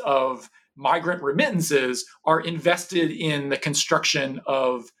portions of migrant remittances are invested in the construction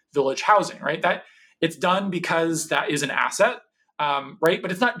of village housing, right? That It's done because that is an asset, right?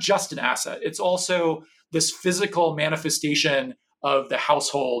 But it's not just an asset. It's also this physical manifestation of the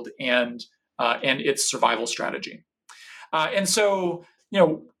household and its survival strategy. And so,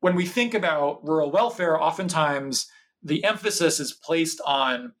 when we think about rural welfare, oftentimes the emphasis is placed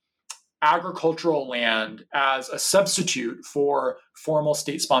on agricultural land as a substitute for formal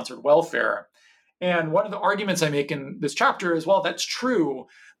state-sponsored welfare. And one of the arguments I make in this chapter is, well, that's true,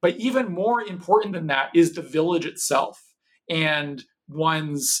 but even more important than that is the village itself and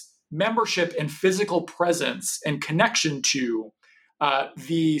one's membership and physical presence and connection to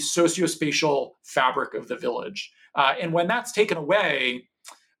the sociospatial fabric of the village. And when that's taken away,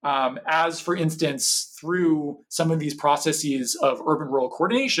 as for instance, through some of these processes of urban-rural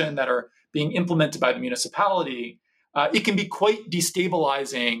coordination that are being implemented by the municipality, it can be quite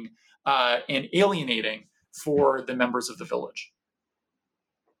destabilizing and alienating for the members of the village.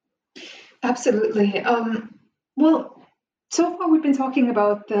 Absolutely. Well, so far we've been talking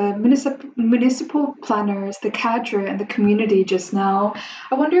about the municipal planners, the cadre, and the community just now.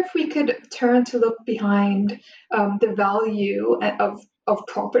 I wonder if we could turn to look behind the value of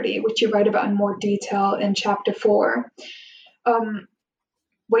property, which you write about in more detail in chapter 4,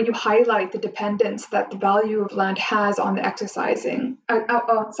 where you highlight the dependence that the value of land has on the exercise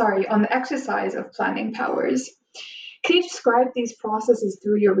of planning powers. Can you describe these processes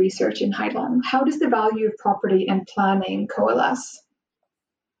through your research in Hailong? How does the value of property and planning coalesce?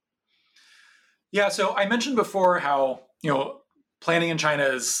 Yeah, so I mentioned before how planning in China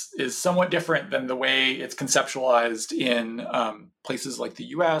is somewhat different than the way it's conceptualized in places like the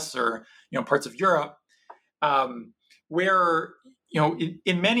U.S. or parts of Europe, where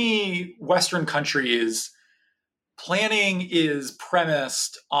in many Western countries, planning is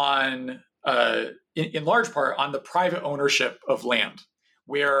premised on in large part on the private ownership of land,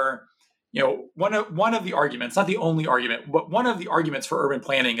 where one of the arguments, not the only argument, but one of the arguments for urban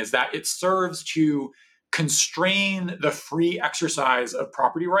planning is that it serves to constrain the free exercise of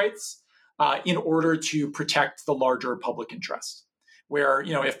property rights in order to protect the larger public interest. Where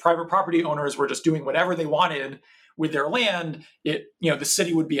if private property owners were just doing whatever they wanted with their land, the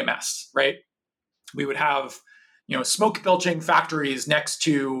city would be a mess, right? We would have smoke belching factories next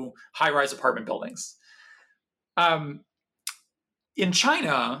to high-rise apartment buildings. In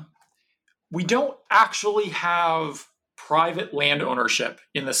China, we don't actually have private land ownership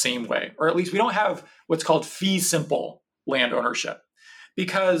in the same way, or at least we don't have what's called fee simple land ownership,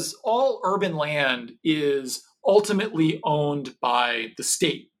 because all urban land is ultimately owned by the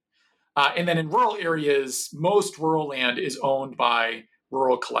state. And then in rural areas, most rural land is owned by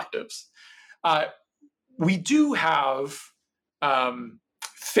rural collectives. We do have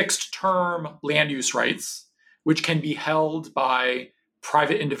fixed term land use rights, which can be held by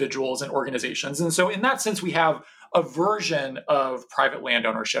private individuals and organizations. And so in that sense, we have a version of private land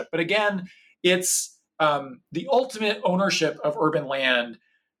ownership. But again, it's the ultimate ownership of urban land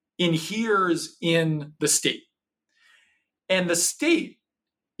inheres in the state. And the state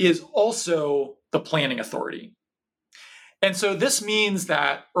is also the planning authority. And so this means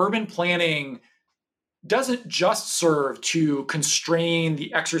that urban planning doesn't just serve to constrain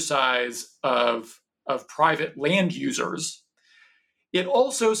the exercise of private land users. It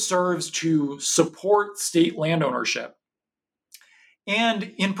also serves to support state land ownership,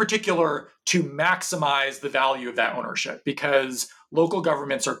 and in particular, to maximize the value of that ownership, because local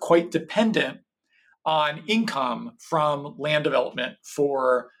governments are quite dependent on income from land development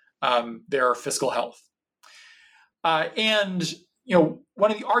for their fiscal health. And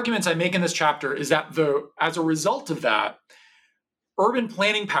one of the arguments I make in this chapter is that as a result of that, urban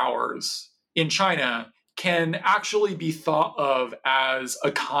planning powers in China can actually be thought of as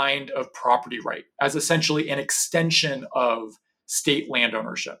a kind of property right, as essentially an extension of state land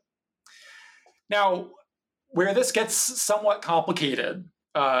ownership. Now, where this gets somewhat complicated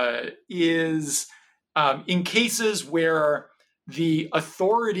is in cases where the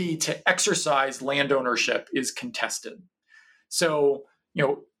authority to exercise land ownership is contested. So,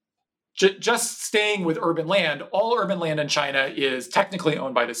 just staying with urban land, all urban land in China is technically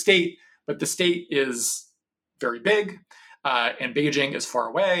owned by the state, but the state is very big and Beijing is far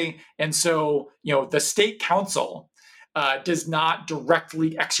away. And so, the state council does not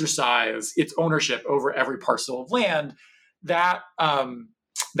directly exercise its ownership over every parcel of land. That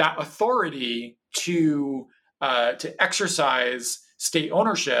authority to exercise state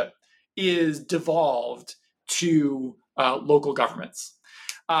ownership is devolved to local governments.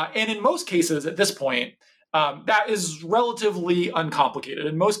 And in most cases at this point, that is relatively uncomplicated.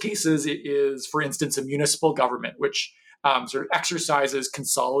 In most cases, it is, for instance, a municipal government, which sort of exercises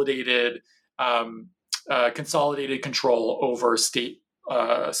consolidated consolidated control over state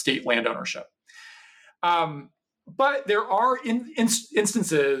land ownership. But there are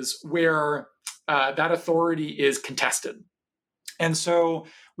instances where that authority is contested. And so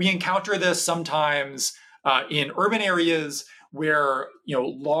we encounter this sometimes in urban areas where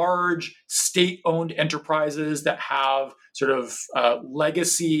large state-owned enterprises that have sort of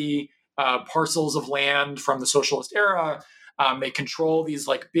legacy parcels of land from the socialist era, they control these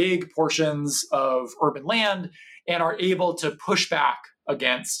like big portions of urban land and are able to push back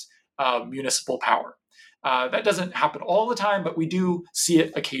against municipal power. That doesn't happen all the time, but we do see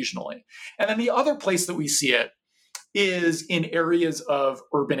it occasionally. And then the other place that we see it is in areas of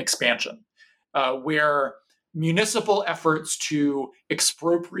urban expansion, where municipal efforts to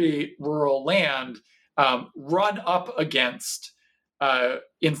expropriate rural land run up against,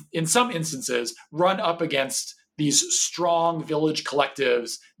 in some instances, run up against these strong village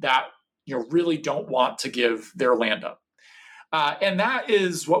collectives that really don't want to give their land up. And that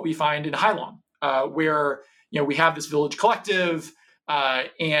is what we find in Hailong, where we have this village collective,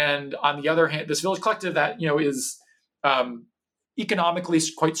 and on the other hand, this village collective that is economically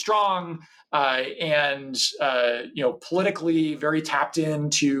quite strong, and politically very tapped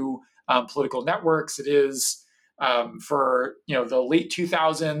into political networks. It is for the late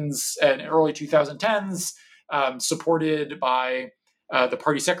 2000s and early 2010s, supported by the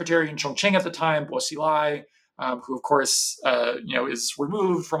party secretary in Chongqing at the time, Bo Xilai, who of course is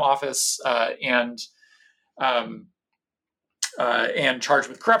removed from office and charged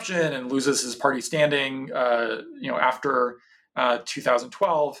with corruption and loses his party standing after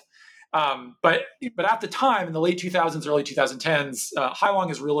 2012. But at the time, in the late 2000s, early 2010s,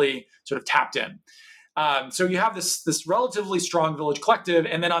 Hailong is really sort of tapped in. So you have this relatively strong village collective,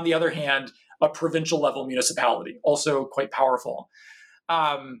 and then on the other hand, a provincial level municipality, also quite powerful.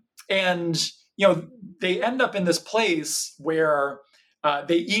 And they end up in this place where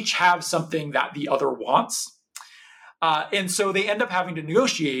they each have something that the other wants. And so they end up having to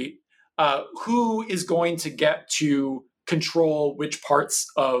negotiate who is going to get to control which parts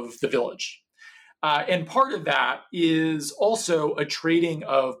of the village. And part of that is also a trading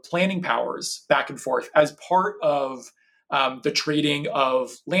of planning powers back and forth as part of the trading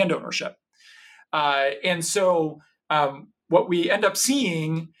of land ownership. And so what we end up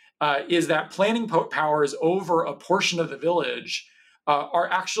seeing is that planning powers over a portion of the village are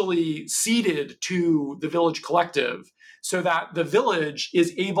actually ceded to the village collective so that the village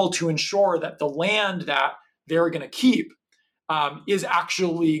is able to ensure that the land that they're going to keep is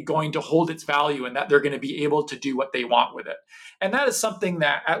actually going to hold its value and that they're going to be able to do what they want with it. And that is something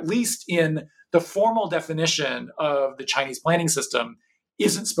that, at least in the formal definition of the Chinese planning system,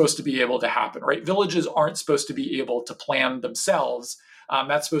 isn't supposed to be able to happen, right? Villages aren't supposed to be able to plan themselves.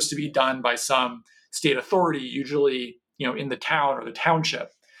 That's supposed to be done by some state authority, usually, in the town or the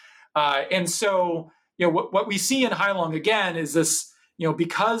township. And so, what we see in Hailong again is this,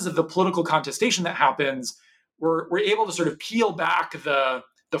 because of the political contestation that happens, we're able to sort of peel back the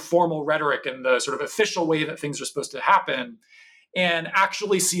formal rhetoric and the sort of official way that things are supposed to happen, and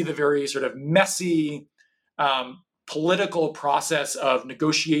actually see the very sort of messy political process of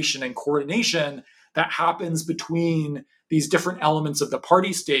negotiation and coordination that happens between these different elements of the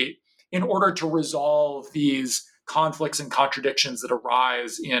party state in order to resolve these conflicts and contradictions that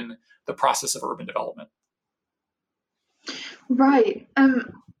arise in the process of urban development. Right.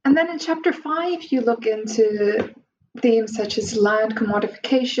 And then in chapter 5, you look into themes such as land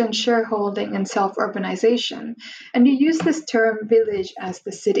commodification, shareholding, and self-urbanization. And you use this term village as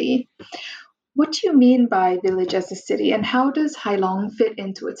the city. What do you mean by village as a city, and how does Hailong fit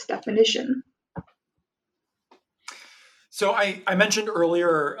into its definition? So I mentioned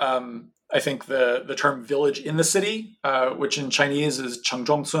earlier, I think the term village in the city, which in Chinese is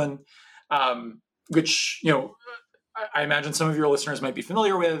Chengzhongcun, which, I imagine some of your listeners might be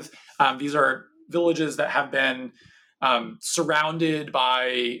familiar with. These are villages that have been surrounded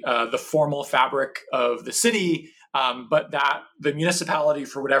by the formal fabric of the city, but that the municipality,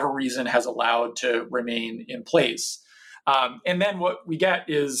 for whatever reason, has allowed to remain in place. And then what we get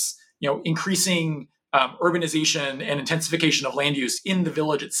is, increasing urbanization and intensification of land use in the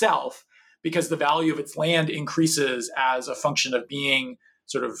village itself, because the value of its land increases as a function of being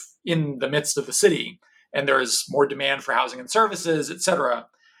sort of in the midst of the city. And there's more demand for housing and services, et cetera.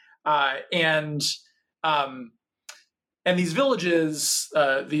 And these villages,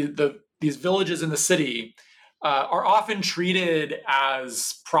 these villages in the city, are often treated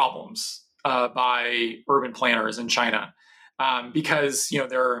as problems by urban planners in China, because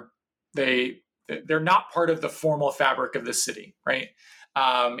they're not part of the formal fabric of the city, right?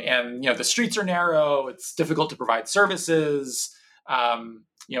 And the streets are narrow. It's difficult to provide services.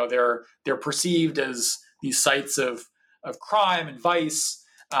 They're perceived as these sites of crime and vice,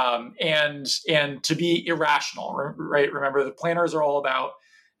 and to be irrational. Right? Remember, the planners are all about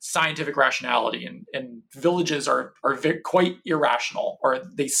scientific rationality, and villages are quite irrational, or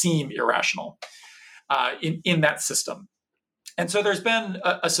they seem irrational in that system. And so there's been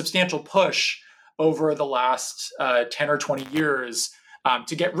a substantial push over the last 10 or 20 years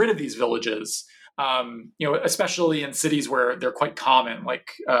to get rid of these villages, especially in cities where they're quite common,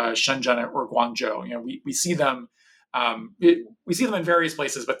 like Shenzhen or Guangzhou. We see them. We see them in various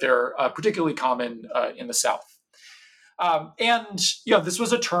places, but they're particularly common in the south. And this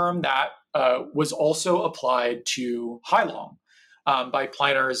was a term that was also applied to Hailong by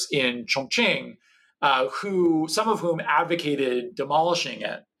planners in Chongqing, some of whom advocated demolishing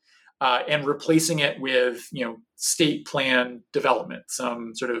it and replacing it with state plan development,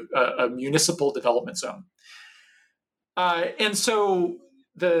 some sort of a municipal development zone. And so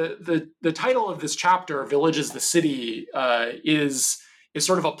the title of this chapter, "Village is the City," is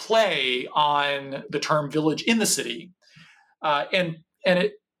sort of a play on the term "village in the city," and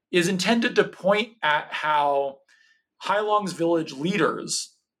it is intended to point at how Hailong's village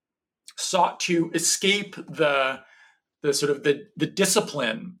leaders sought to escape the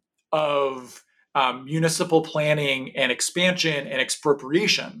discipline of municipal planning and expansion and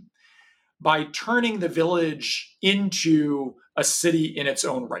expropriation by turning the village into a city in its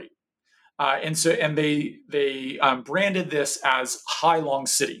own right. And they branded this as Hailong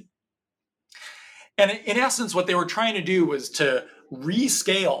City. And in essence, what they were trying to do was to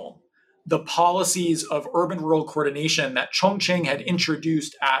rescale the policies of urban-rural coordination that Chongqing had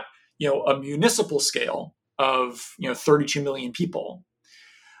introduced at a municipal scale of 32 million people,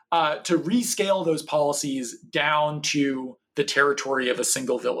 to rescale those policies down to the territory of a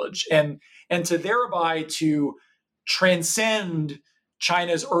single village, and to thereby to transcend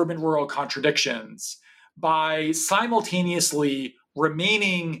China's urban-rural contradictions by simultaneously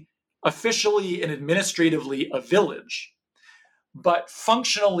remaining officially and administratively a village, but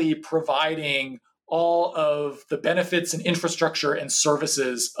functionally providing all of the benefits and infrastructure and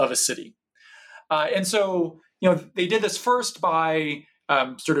services of a city. And so, they did this first by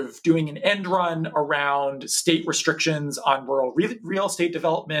sort of doing an end run around state restrictions on rural real estate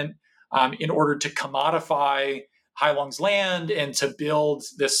development in order to commodify Hailong's land and to build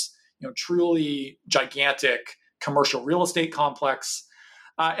this truly gigantic commercial real estate complex.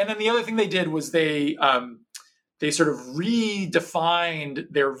 And then the other thing they did was they sort of redefined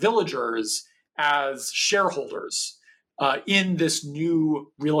their villagers as shareholders in this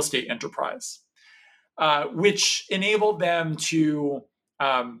new real estate enterprise, which enabled them to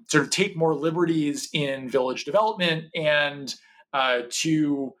sort of take more liberties in village development and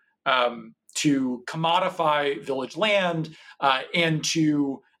to commodify village land and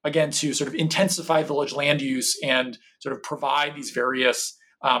to sort of intensify village land use and sort of provide these various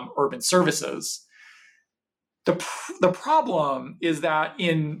urban services. The problem is that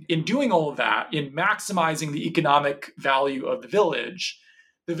in doing all of that, in maximizing the economic value of the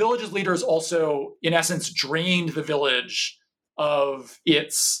village's leaders also, in essence, drained the village of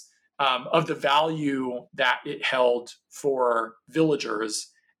its of the value that it held for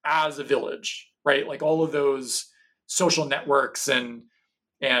villagers as a village, right? Like all of those social networks and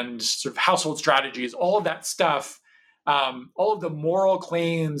sort of household strategies, all of that stuff, all of the moral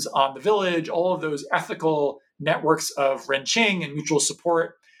claims on the village, all of those ethical networks of renqing and mutual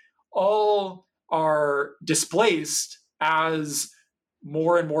support, all are displaced as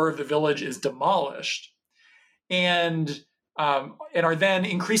more and more of the village is demolished, and are then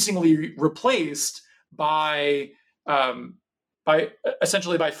increasingly replaced by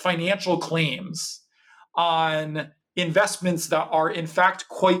essentially by financial claims on investments that are in fact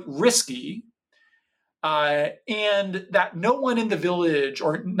quite risky, and that no one in the village,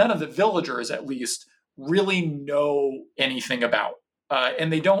 or none of the villagers at least, really know anything about,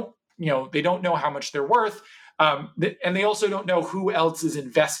 and they don't know how much they're worth, and they also don't know who else is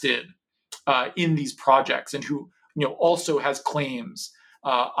invested in these projects and who also has claims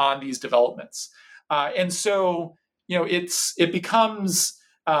on these developments, and so it becomes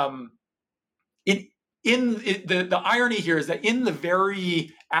the irony here is that in the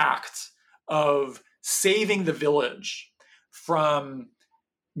very act of saving the village from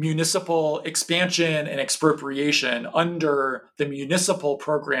municipal expansion and expropriation under the municipal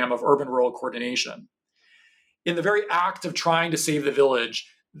program of urban-rural coordination, in the very act of trying to save the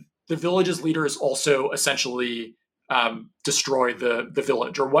village's leaders also essentially destroy the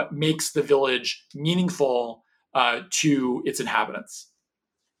village, or what makes the village meaningful to its inhabitants.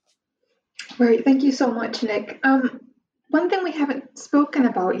 Right. Thank you so much, Nick. One thing we haven't spoken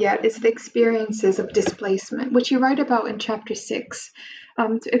about yet is the experiences of displacement, which you write about in chapter 6,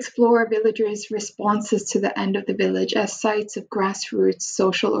 to explore villagers' responses to the end of the village as sites of grassroots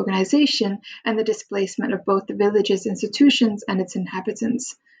social organization and the displacement of both the village's institutions and its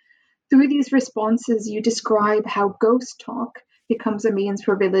inhabitants. Through these responses, you describe how ghost talk becomes a means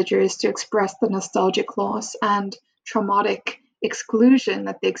for villagers to express the nostalgic loss and traumatic exclusion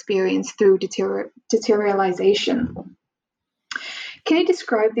that they experience through deteriorization. Can you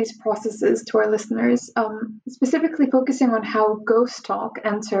describe these processes to our listeners, specifically focusing on how ghost talk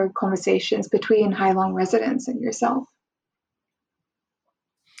enter conversations between Hai Long residents and yourself?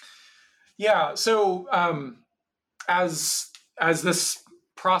 Yeah. So as this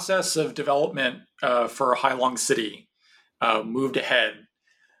process of development for Hai Long City moved ahead,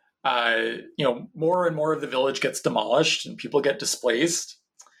 more and more of the village gets demolished and people get displaced.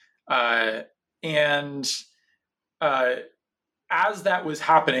 And as that was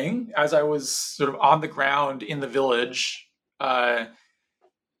happening, as I was sort of on the ground in the village, and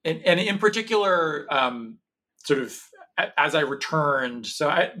in particular, sort of as I returned,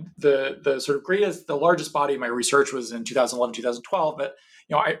 the largest body of my research was in 2011, 2012, but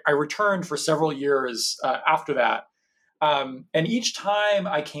I returned for several years after that. And each time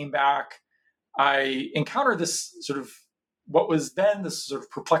I came back, I encountered this sort of what was then this sort of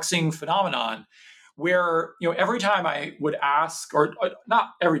perplexing phenomenon where, every time I would ask, or not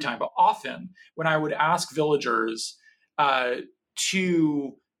every time, but often when I would ask villagers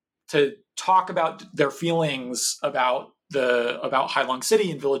to talk about their feelings about Hai Long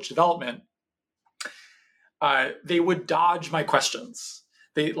City and village development, they would dodge my questions.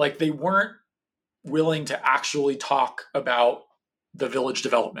 They weren't willing to actually talk about the village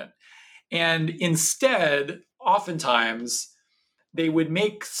development. And instead, oftentimes, they would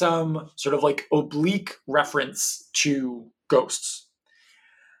make some sort of oblique reference to ghosts.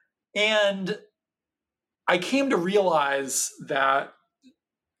 And I came to realize that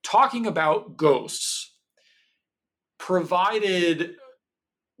talking about ghosts provided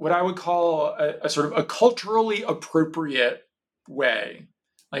what I would call a sort of a culturally appropriate way,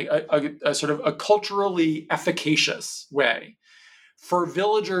 like a sort of a culturally efficacious way for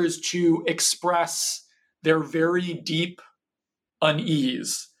villagers to express their very deep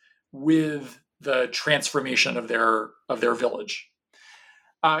unease with the transformation of their village,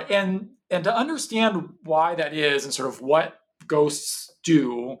 and to understand why that is and sort of what ghosts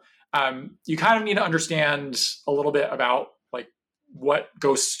do, you kind of need to understand a little bit about what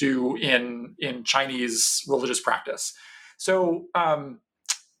ghosts do in Chinese religious practice. So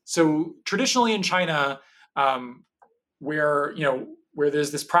traditionally in China, where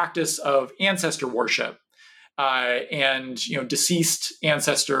there's this practice of ancestor worship, and deceased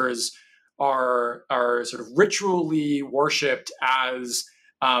ancestors are sort of ritually worshipped as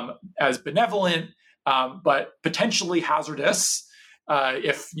benevolent, but potentially hazardous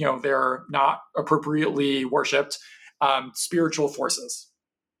if they're not appropriately worshipped, spiritual forces.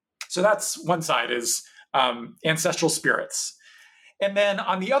 So that's one side, is ancestral spirits, and then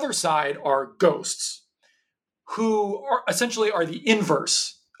on the other side are ghosts, who are essentially the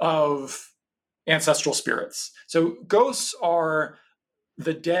inverse of ancestral spirits. So ghosts are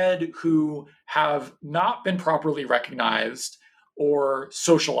the dead who have not been properly recognized or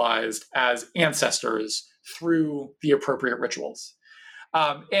socialized as ancestors through the appropriate rituals.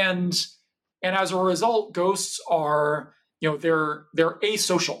 And as a result, ghosts are, they're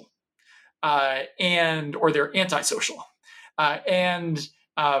asocial, or they're antisocial. And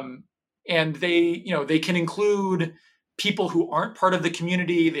they can include people who aren't part of the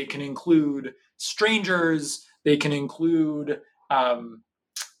community. They can include strangers. They can include, in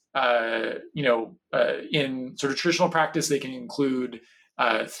sort of traditional practice, they can include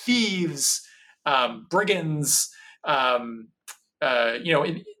thieves, brigands,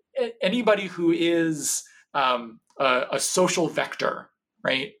 anybody who is a social vector,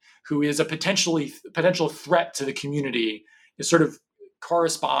 right? Who is a potential threat to the community, is sort of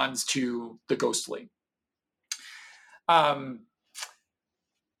corresponds to the ghostly.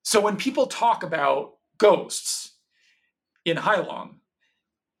 So when people talk about ghosts in Hai Long,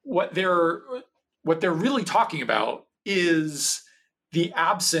 what they're really talking about is the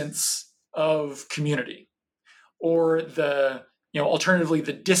absence of community, or the alternatively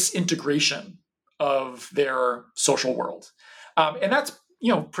the disintegration of their social world, and that's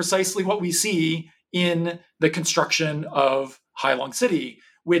precisely what we see in the construction of Hai Long City,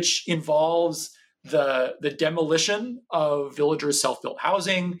 which involves the demolition of villagers' self-built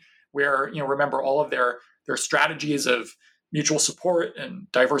housing, where remember all of their strategies of mutual support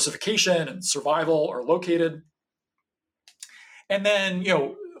and diversification and survival are located. And then,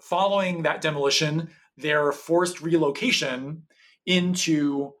 following that demolition, their forced relocation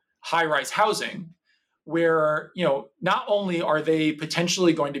into high-rise housing, where, not only are they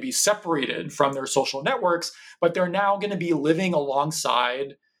potentially going to be separated from their social networks, but they're now going to be living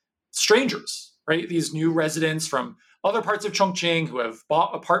alongside strangers, right? These new residents from other parts of Chongqing who have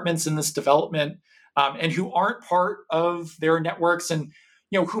bought apartments in this development, and who aren't part of their networks, and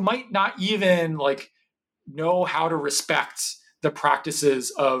who might not even know how to respect the practices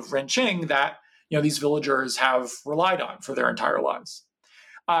of renqing that these villagers have relied on for their entire lives.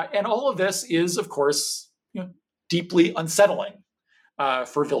 And all of this is, of course, deeply unsettling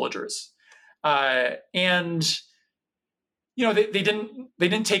for villagers. And they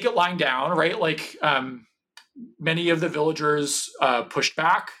didn't take it lying down, right? Many of the villagers pushed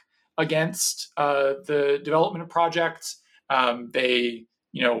back against the development project. They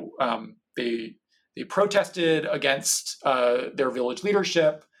protested against their village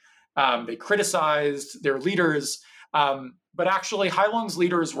leadership. They criticized their leaders. But actually, Hailong's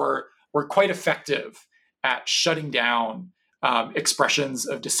leaders were quite effective at shutting down expressions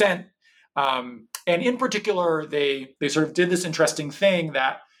of dissent. And in particular, they sort of did this interesting thing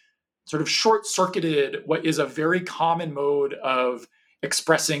that sort of short-circuited what is a very common mode of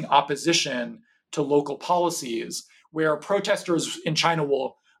expressing opposition to local policies, where protesters in China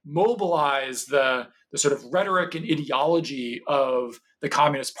will mobilize the sort of rhetoric and ideology of the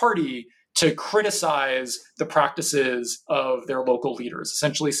Communist Party to criticize the practices of their local leaders,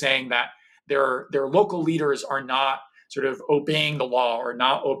 essentially saying that their local leaders are not sort of obeying the law or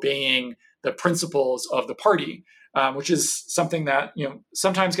not obeying the principles of the party, which is something that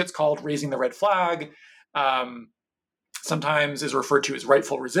sometimes gets called raising the red flag, sometimes is referred to as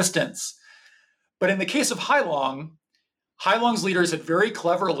rightful resistance. But in the case of Hailong's leaders had very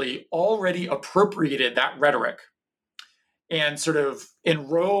cleverly already appropriated that rhetoric and sort of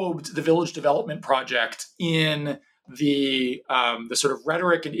enrobed the village development project in the sort of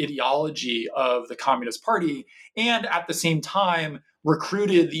rhetoric and ideology of the Communist Party, and at the same time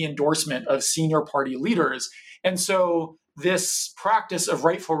recruited the endorsement of senior party leaders. And so this practice of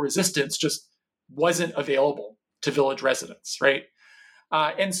rightful resistance just wasn't available to village residents, right?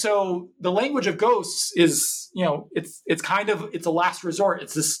 And so the language of ghosts is, it's a last resort.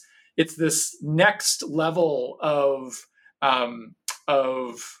 It's this next level of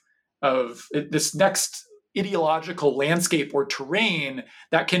this next ideological landscape or terrain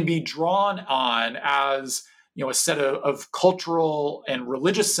that can be drawn on as a set of cultural and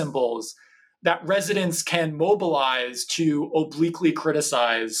religious symbols that residents can mobilize to obliquely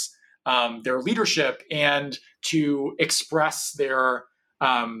criticize their leadership and to express their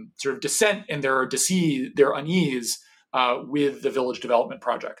sort of dissent and their unease with the village development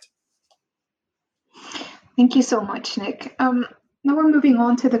project. Thank you so much, Nick. Now we're moving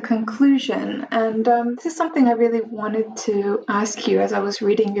on to the conclusion, and this is something I really wanted to ask you as I was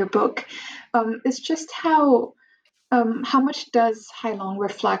reading your book. It's just how much does Hailong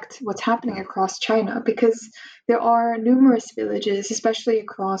reflect what's happening across China? Because there are numerous villages, especially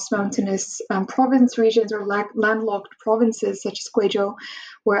across mountainous province regions or landlocked provinces such as Guizhou,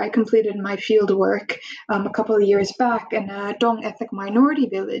 where I completed my field work a couple of years back, and a Dong ethnic minority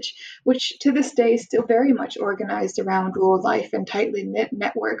village, which to this day is still very much organized around rural life and tightly knit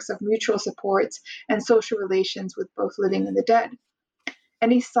networks of mutual support and social relations with both living and the dead.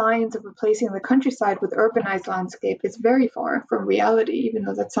 Any signs of replacing the countryside with urbanized landscape is very far from reality, even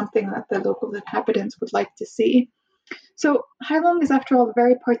though that's something that the local inhabitants would like to see. So Hailong is, after all, a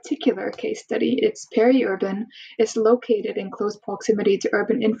very particular case study. It's peri-urban, it's located in close proximity to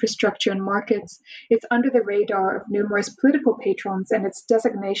urban infrastructure and markets, it's under the radar of numerous political patrons, and its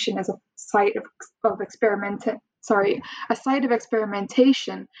designation as a site of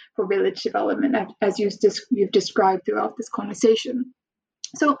experimentation for village development, as you've described throughout this conversation.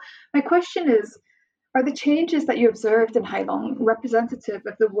 So my question is, are the changes that you observed in Hailong representative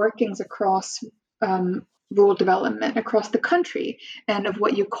of the workings across rural development across the country and of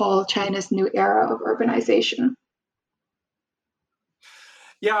what you call China's new era of urbanization?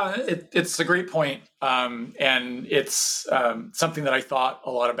 Yeah, it's a great point. And it's something that I thought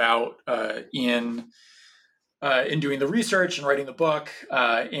a lot about in doing the research and writing the book,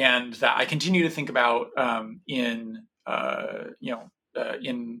 and that I continue to think about in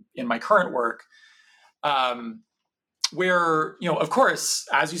my current work, where, of course,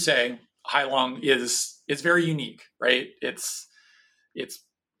 as you say, Hailong is very unique, right? It's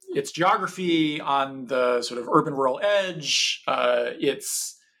geography on the sort of urban rural edge.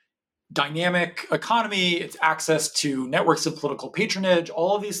 It's dynamic economy, its access to networks of political patronage,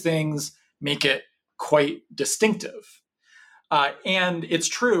 all of these things make it quite distinctive. And it's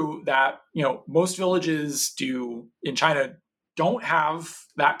true that most villages in China don't have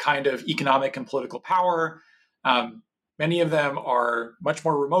that kind of economic and political power. Many of them are much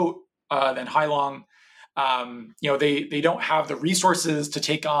more remote than Hailong. They don't have the resources to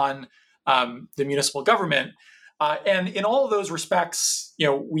take on the municipal government. And in all of those respects,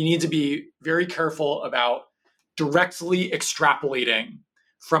 we need to be very careful about directly extrapolating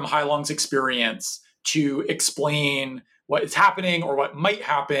from Hailong's experience to explain what is happening or what might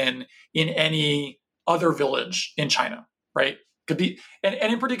happen in any other village in China, right? Could be, and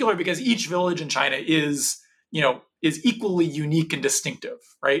in particular, because each village in China is equally unique and distinctive,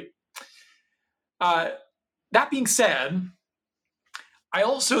 right? That being said, I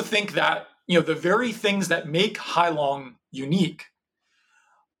also think that the very things that make Hailong unique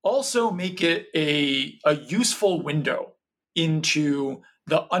also make it a useful window into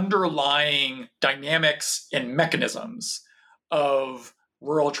the underlying dynamics and mechanisms of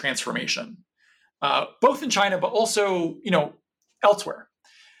rural transformation, both in China, but also, elsewhere,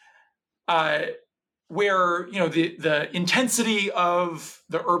 where, the intensity of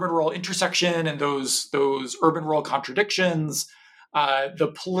the urban-rural intersection and those urban-rural contradictions,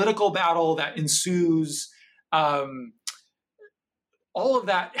 the political battle that ensues, all of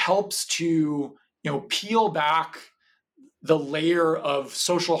that helps to, peel back the layer of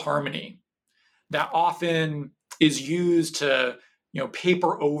social harmony that often is used to,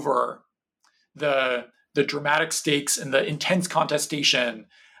 paper over the dramatic stakes and the intense contestation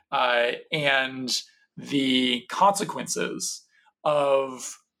and the consequences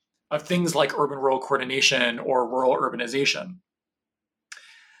of things like urban-rural coordination or rural urbanization.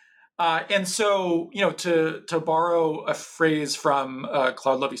 And so, to borrow a phrase from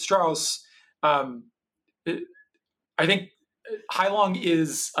Claude Lévi-Strauss, I think Hailong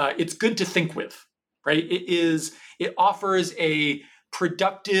is, it's good to think with, right? It offers a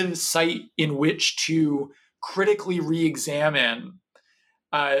productive site in which to critically re-examine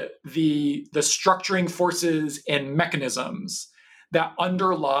the structuring forces and mechanisms that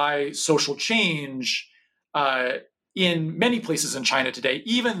underlie social change in many places in China today,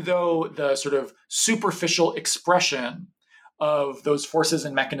 even though the sort of superficial expression of those forces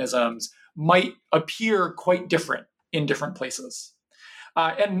and mechanisms might appear quite different in different places.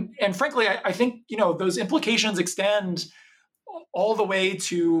 And frankly, I think, those implications extend all the way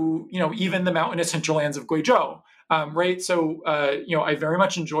to, even the mountainous hinterlands of Guizhou, right? So, I very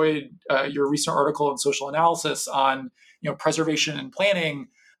much enjoyed your recent article in Social Analysis on, preservation and planning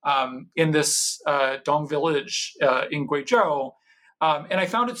in this Dong village in Guizhou. And I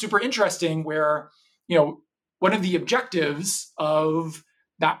found it super interesting where, one of the objectives of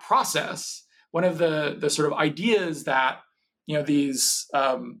that process, one of the sort of ideas that,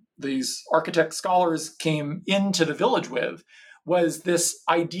 these architect scholars came into the village with was this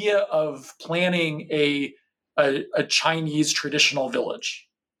idea of planning a Chinese traditional village.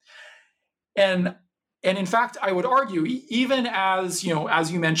 And in fact, I would argue, even as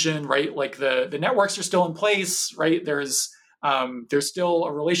you mentioned, right, like the networks are still in place, right? There's still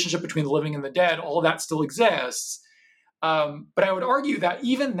a relationship between the living and the dead. All of that still exists. But I would argue that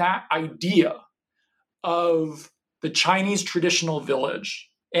even that idea of the Chinese traditional village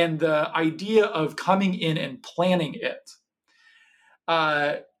and the idea of coming in and planning it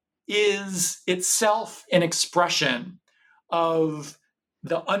is itself an expression of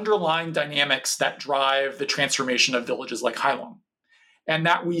the underlying dynamics that drive the transformation of villages like Hailong, and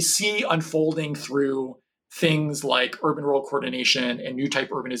that we see unfolding through things like urban-rural coordination and new type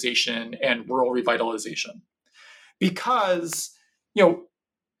urbanization and rural revitalization. Because,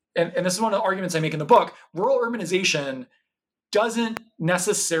 and this is one of the arguments I make in the book, rural urbanization doesn't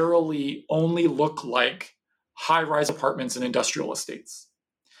necessarily only look like high-rise apartments and industrial estates.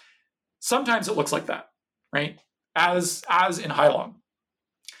 Sometimes it looks like that, right? As in Hailong.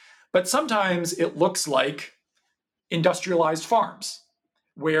 But sometimes it looks like industrialized farms,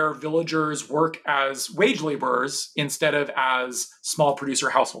 where villagers work as wage laborers instead of as small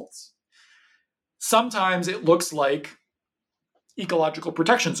producer households. Sometimes it looks like ecological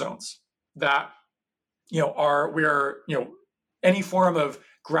protection zones that are where any form of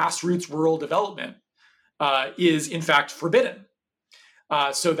grassroots rural development is in fact forbidden,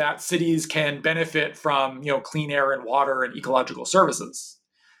 so that cities can benefit from clean air and water and ecological services.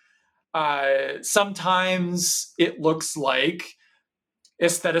 Sometimes it looks like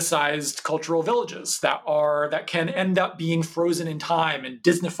aestheticized cultural villages that can end up being frozen in time and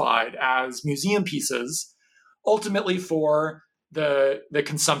Disneyfied as museum pieces, ultimately for the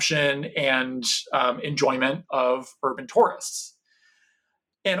consumption and enjoyment of urban tourists.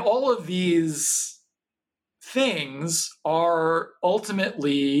 And all of these things are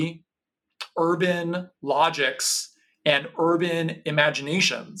ultimately urban logics and urban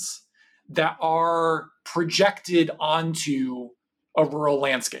imaginations that are projected onto a rural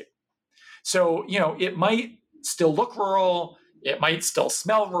landscape. So, it might still look rural, it might still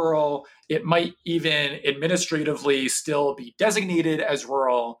smell rural, it might even administratively still be designated as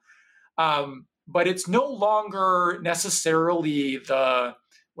rural, but it's no longer necessarily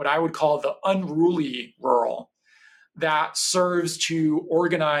what I would call the unruly rural that serves to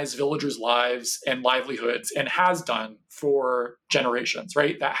organize villagers' lives and livelihoods and has done for generations,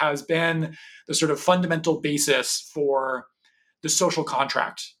 right? That has been the sort of fundamental basis for the social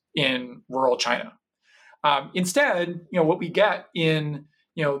contract in rural China. Instead, what we get in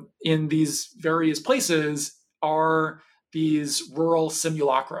these various places are these rural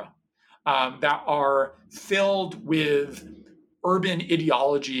simulacra that are filled with urban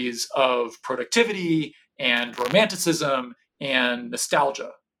ideologies of productivity and romanticism and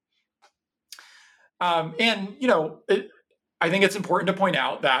nostalgia. I think it's important to point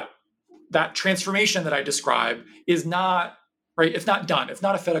out that transformation that I describe is not, right, it's not done. It's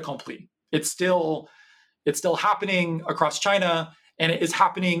not a fait accompli. It's still happening across China, and it is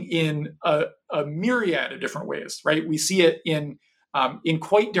happening in a myriad of different ways, right? We see it in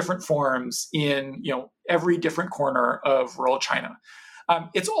quite different forms in every different corner of rural China.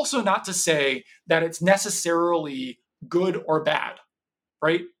 It's also not to say that it's necessarily good or bad,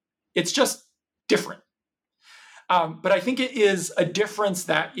 right? It's just different. But I think it is a difference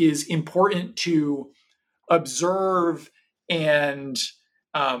that is important to observe and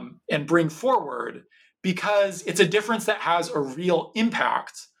bring forward, because it's a difference that has a real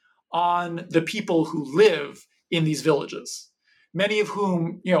impact on the people who live in these villages, many of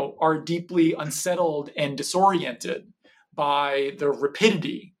whom are deeply unsettled and disoriented by the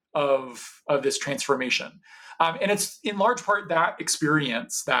rapidity of this transformation. And it's in large part that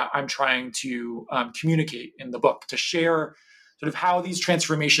experience that I'm trying to communicate in the book, to share sort of how these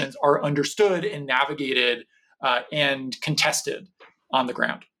transformations are understood and navigated and contested on the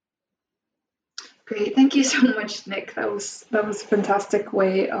ground. Great, thank you so much, Nick. That was a fantastic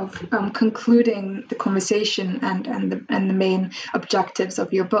way of concluding the conversation and the main objectives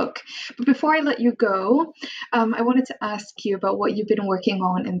of your book. But before I let you go, I wanted to ask you about what you've been working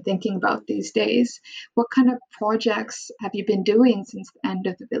on and thinking about these days. What kind of projects have you been doing since The End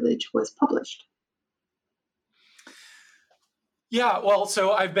of the Village was published? Yeah, well,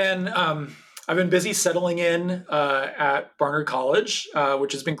 so I've been busy settling in at Barnard College,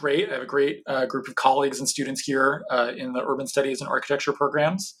 which has been great. I have a great group of colleagues and students here in the urban studies and architecture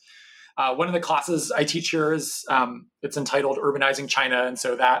programs. One of the classes I teach here is it's entitled Urbanizing China, and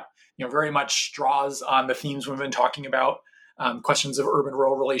so that very much draws on the themes we've been talking about, questions of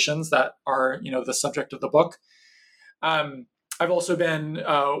urban-rural relations that are the subject of the book. I've also been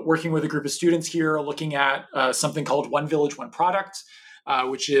working with a group of students here looking at something called One Village, One Product,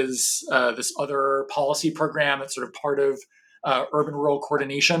 which is this other policy program that's sort of part of urban-rural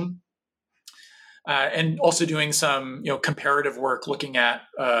coordination, and also doing some comparative work looking at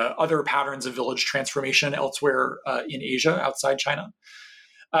other patterns of village transformation elsewhere in Asia, outside China.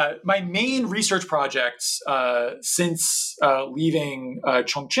 My main research projects since leaving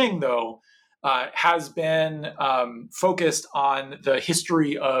Chongqing, though, has been focused on the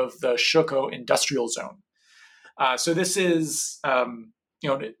history of the Shekou industrial zone. So this is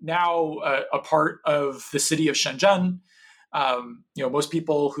now a part of the city of Shenzhen. Most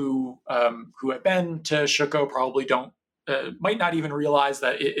people who have been to Shekou probably might not even realize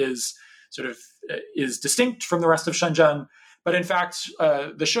that it is is distinct from the rest of Shenzhen. But in fact,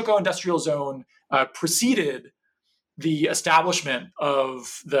 the Shekou industrial zone preceded the establishment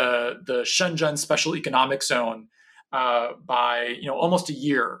of the Shenzhen Special Economic Zone by almost a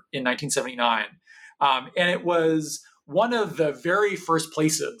year in 1979, and it was one of the very first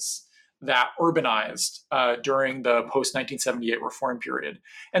places that urbanized during the post-1978 reform period.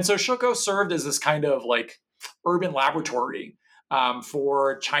 And so Shekou served as this kind of like urban laboratory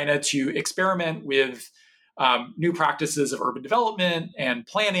for China to experiment with new practices of urban development and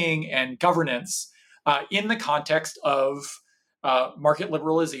planning and governance in the context of market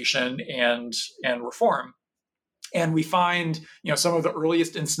liberalization and reform. And we find some of the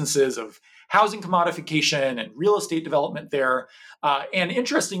earliest instances of housing commodification and real estate development there. And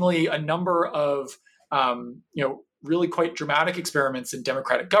interestingly, a number of really quite dramatic experiments in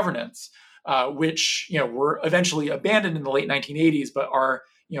democratic governance, which were eventually abandoned in the late 1980s, but are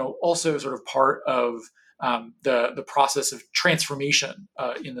also sort of part of the process of transformation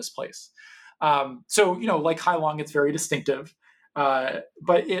in this place. So, like Hailong, it's very distinctive, but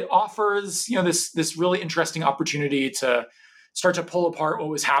it offers, this really interesting opportunity to start to pull apart what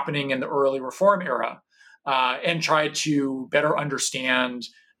was happening in the early reform era and try to better understand,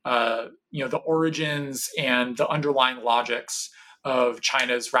 the origins and the underlying logics of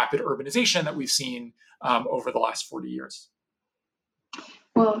China's rapid urbanization that we've seen over the last 40 years.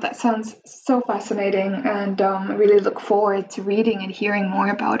 Well, that sounds so fascinating, and I really look forward to reading and hearing more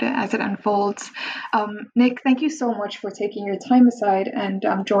about it as it unfolds. Nick, thank you so much for taking your time aside and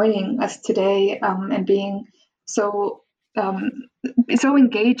joining us today and being so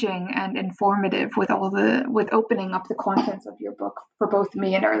engaging and informative with opening up the contents of your book for both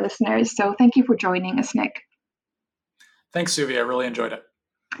me and our listeners. So thank you for joining us, Nick. Thanks, Suvi. I really enjoyed it.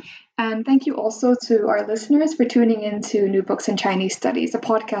 And thank you also to our listeners for tuning in to New Books in Chinese Studies, a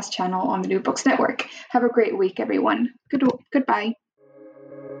podcast channel on the New Books Network. Have a great week, everyone. Goodbye.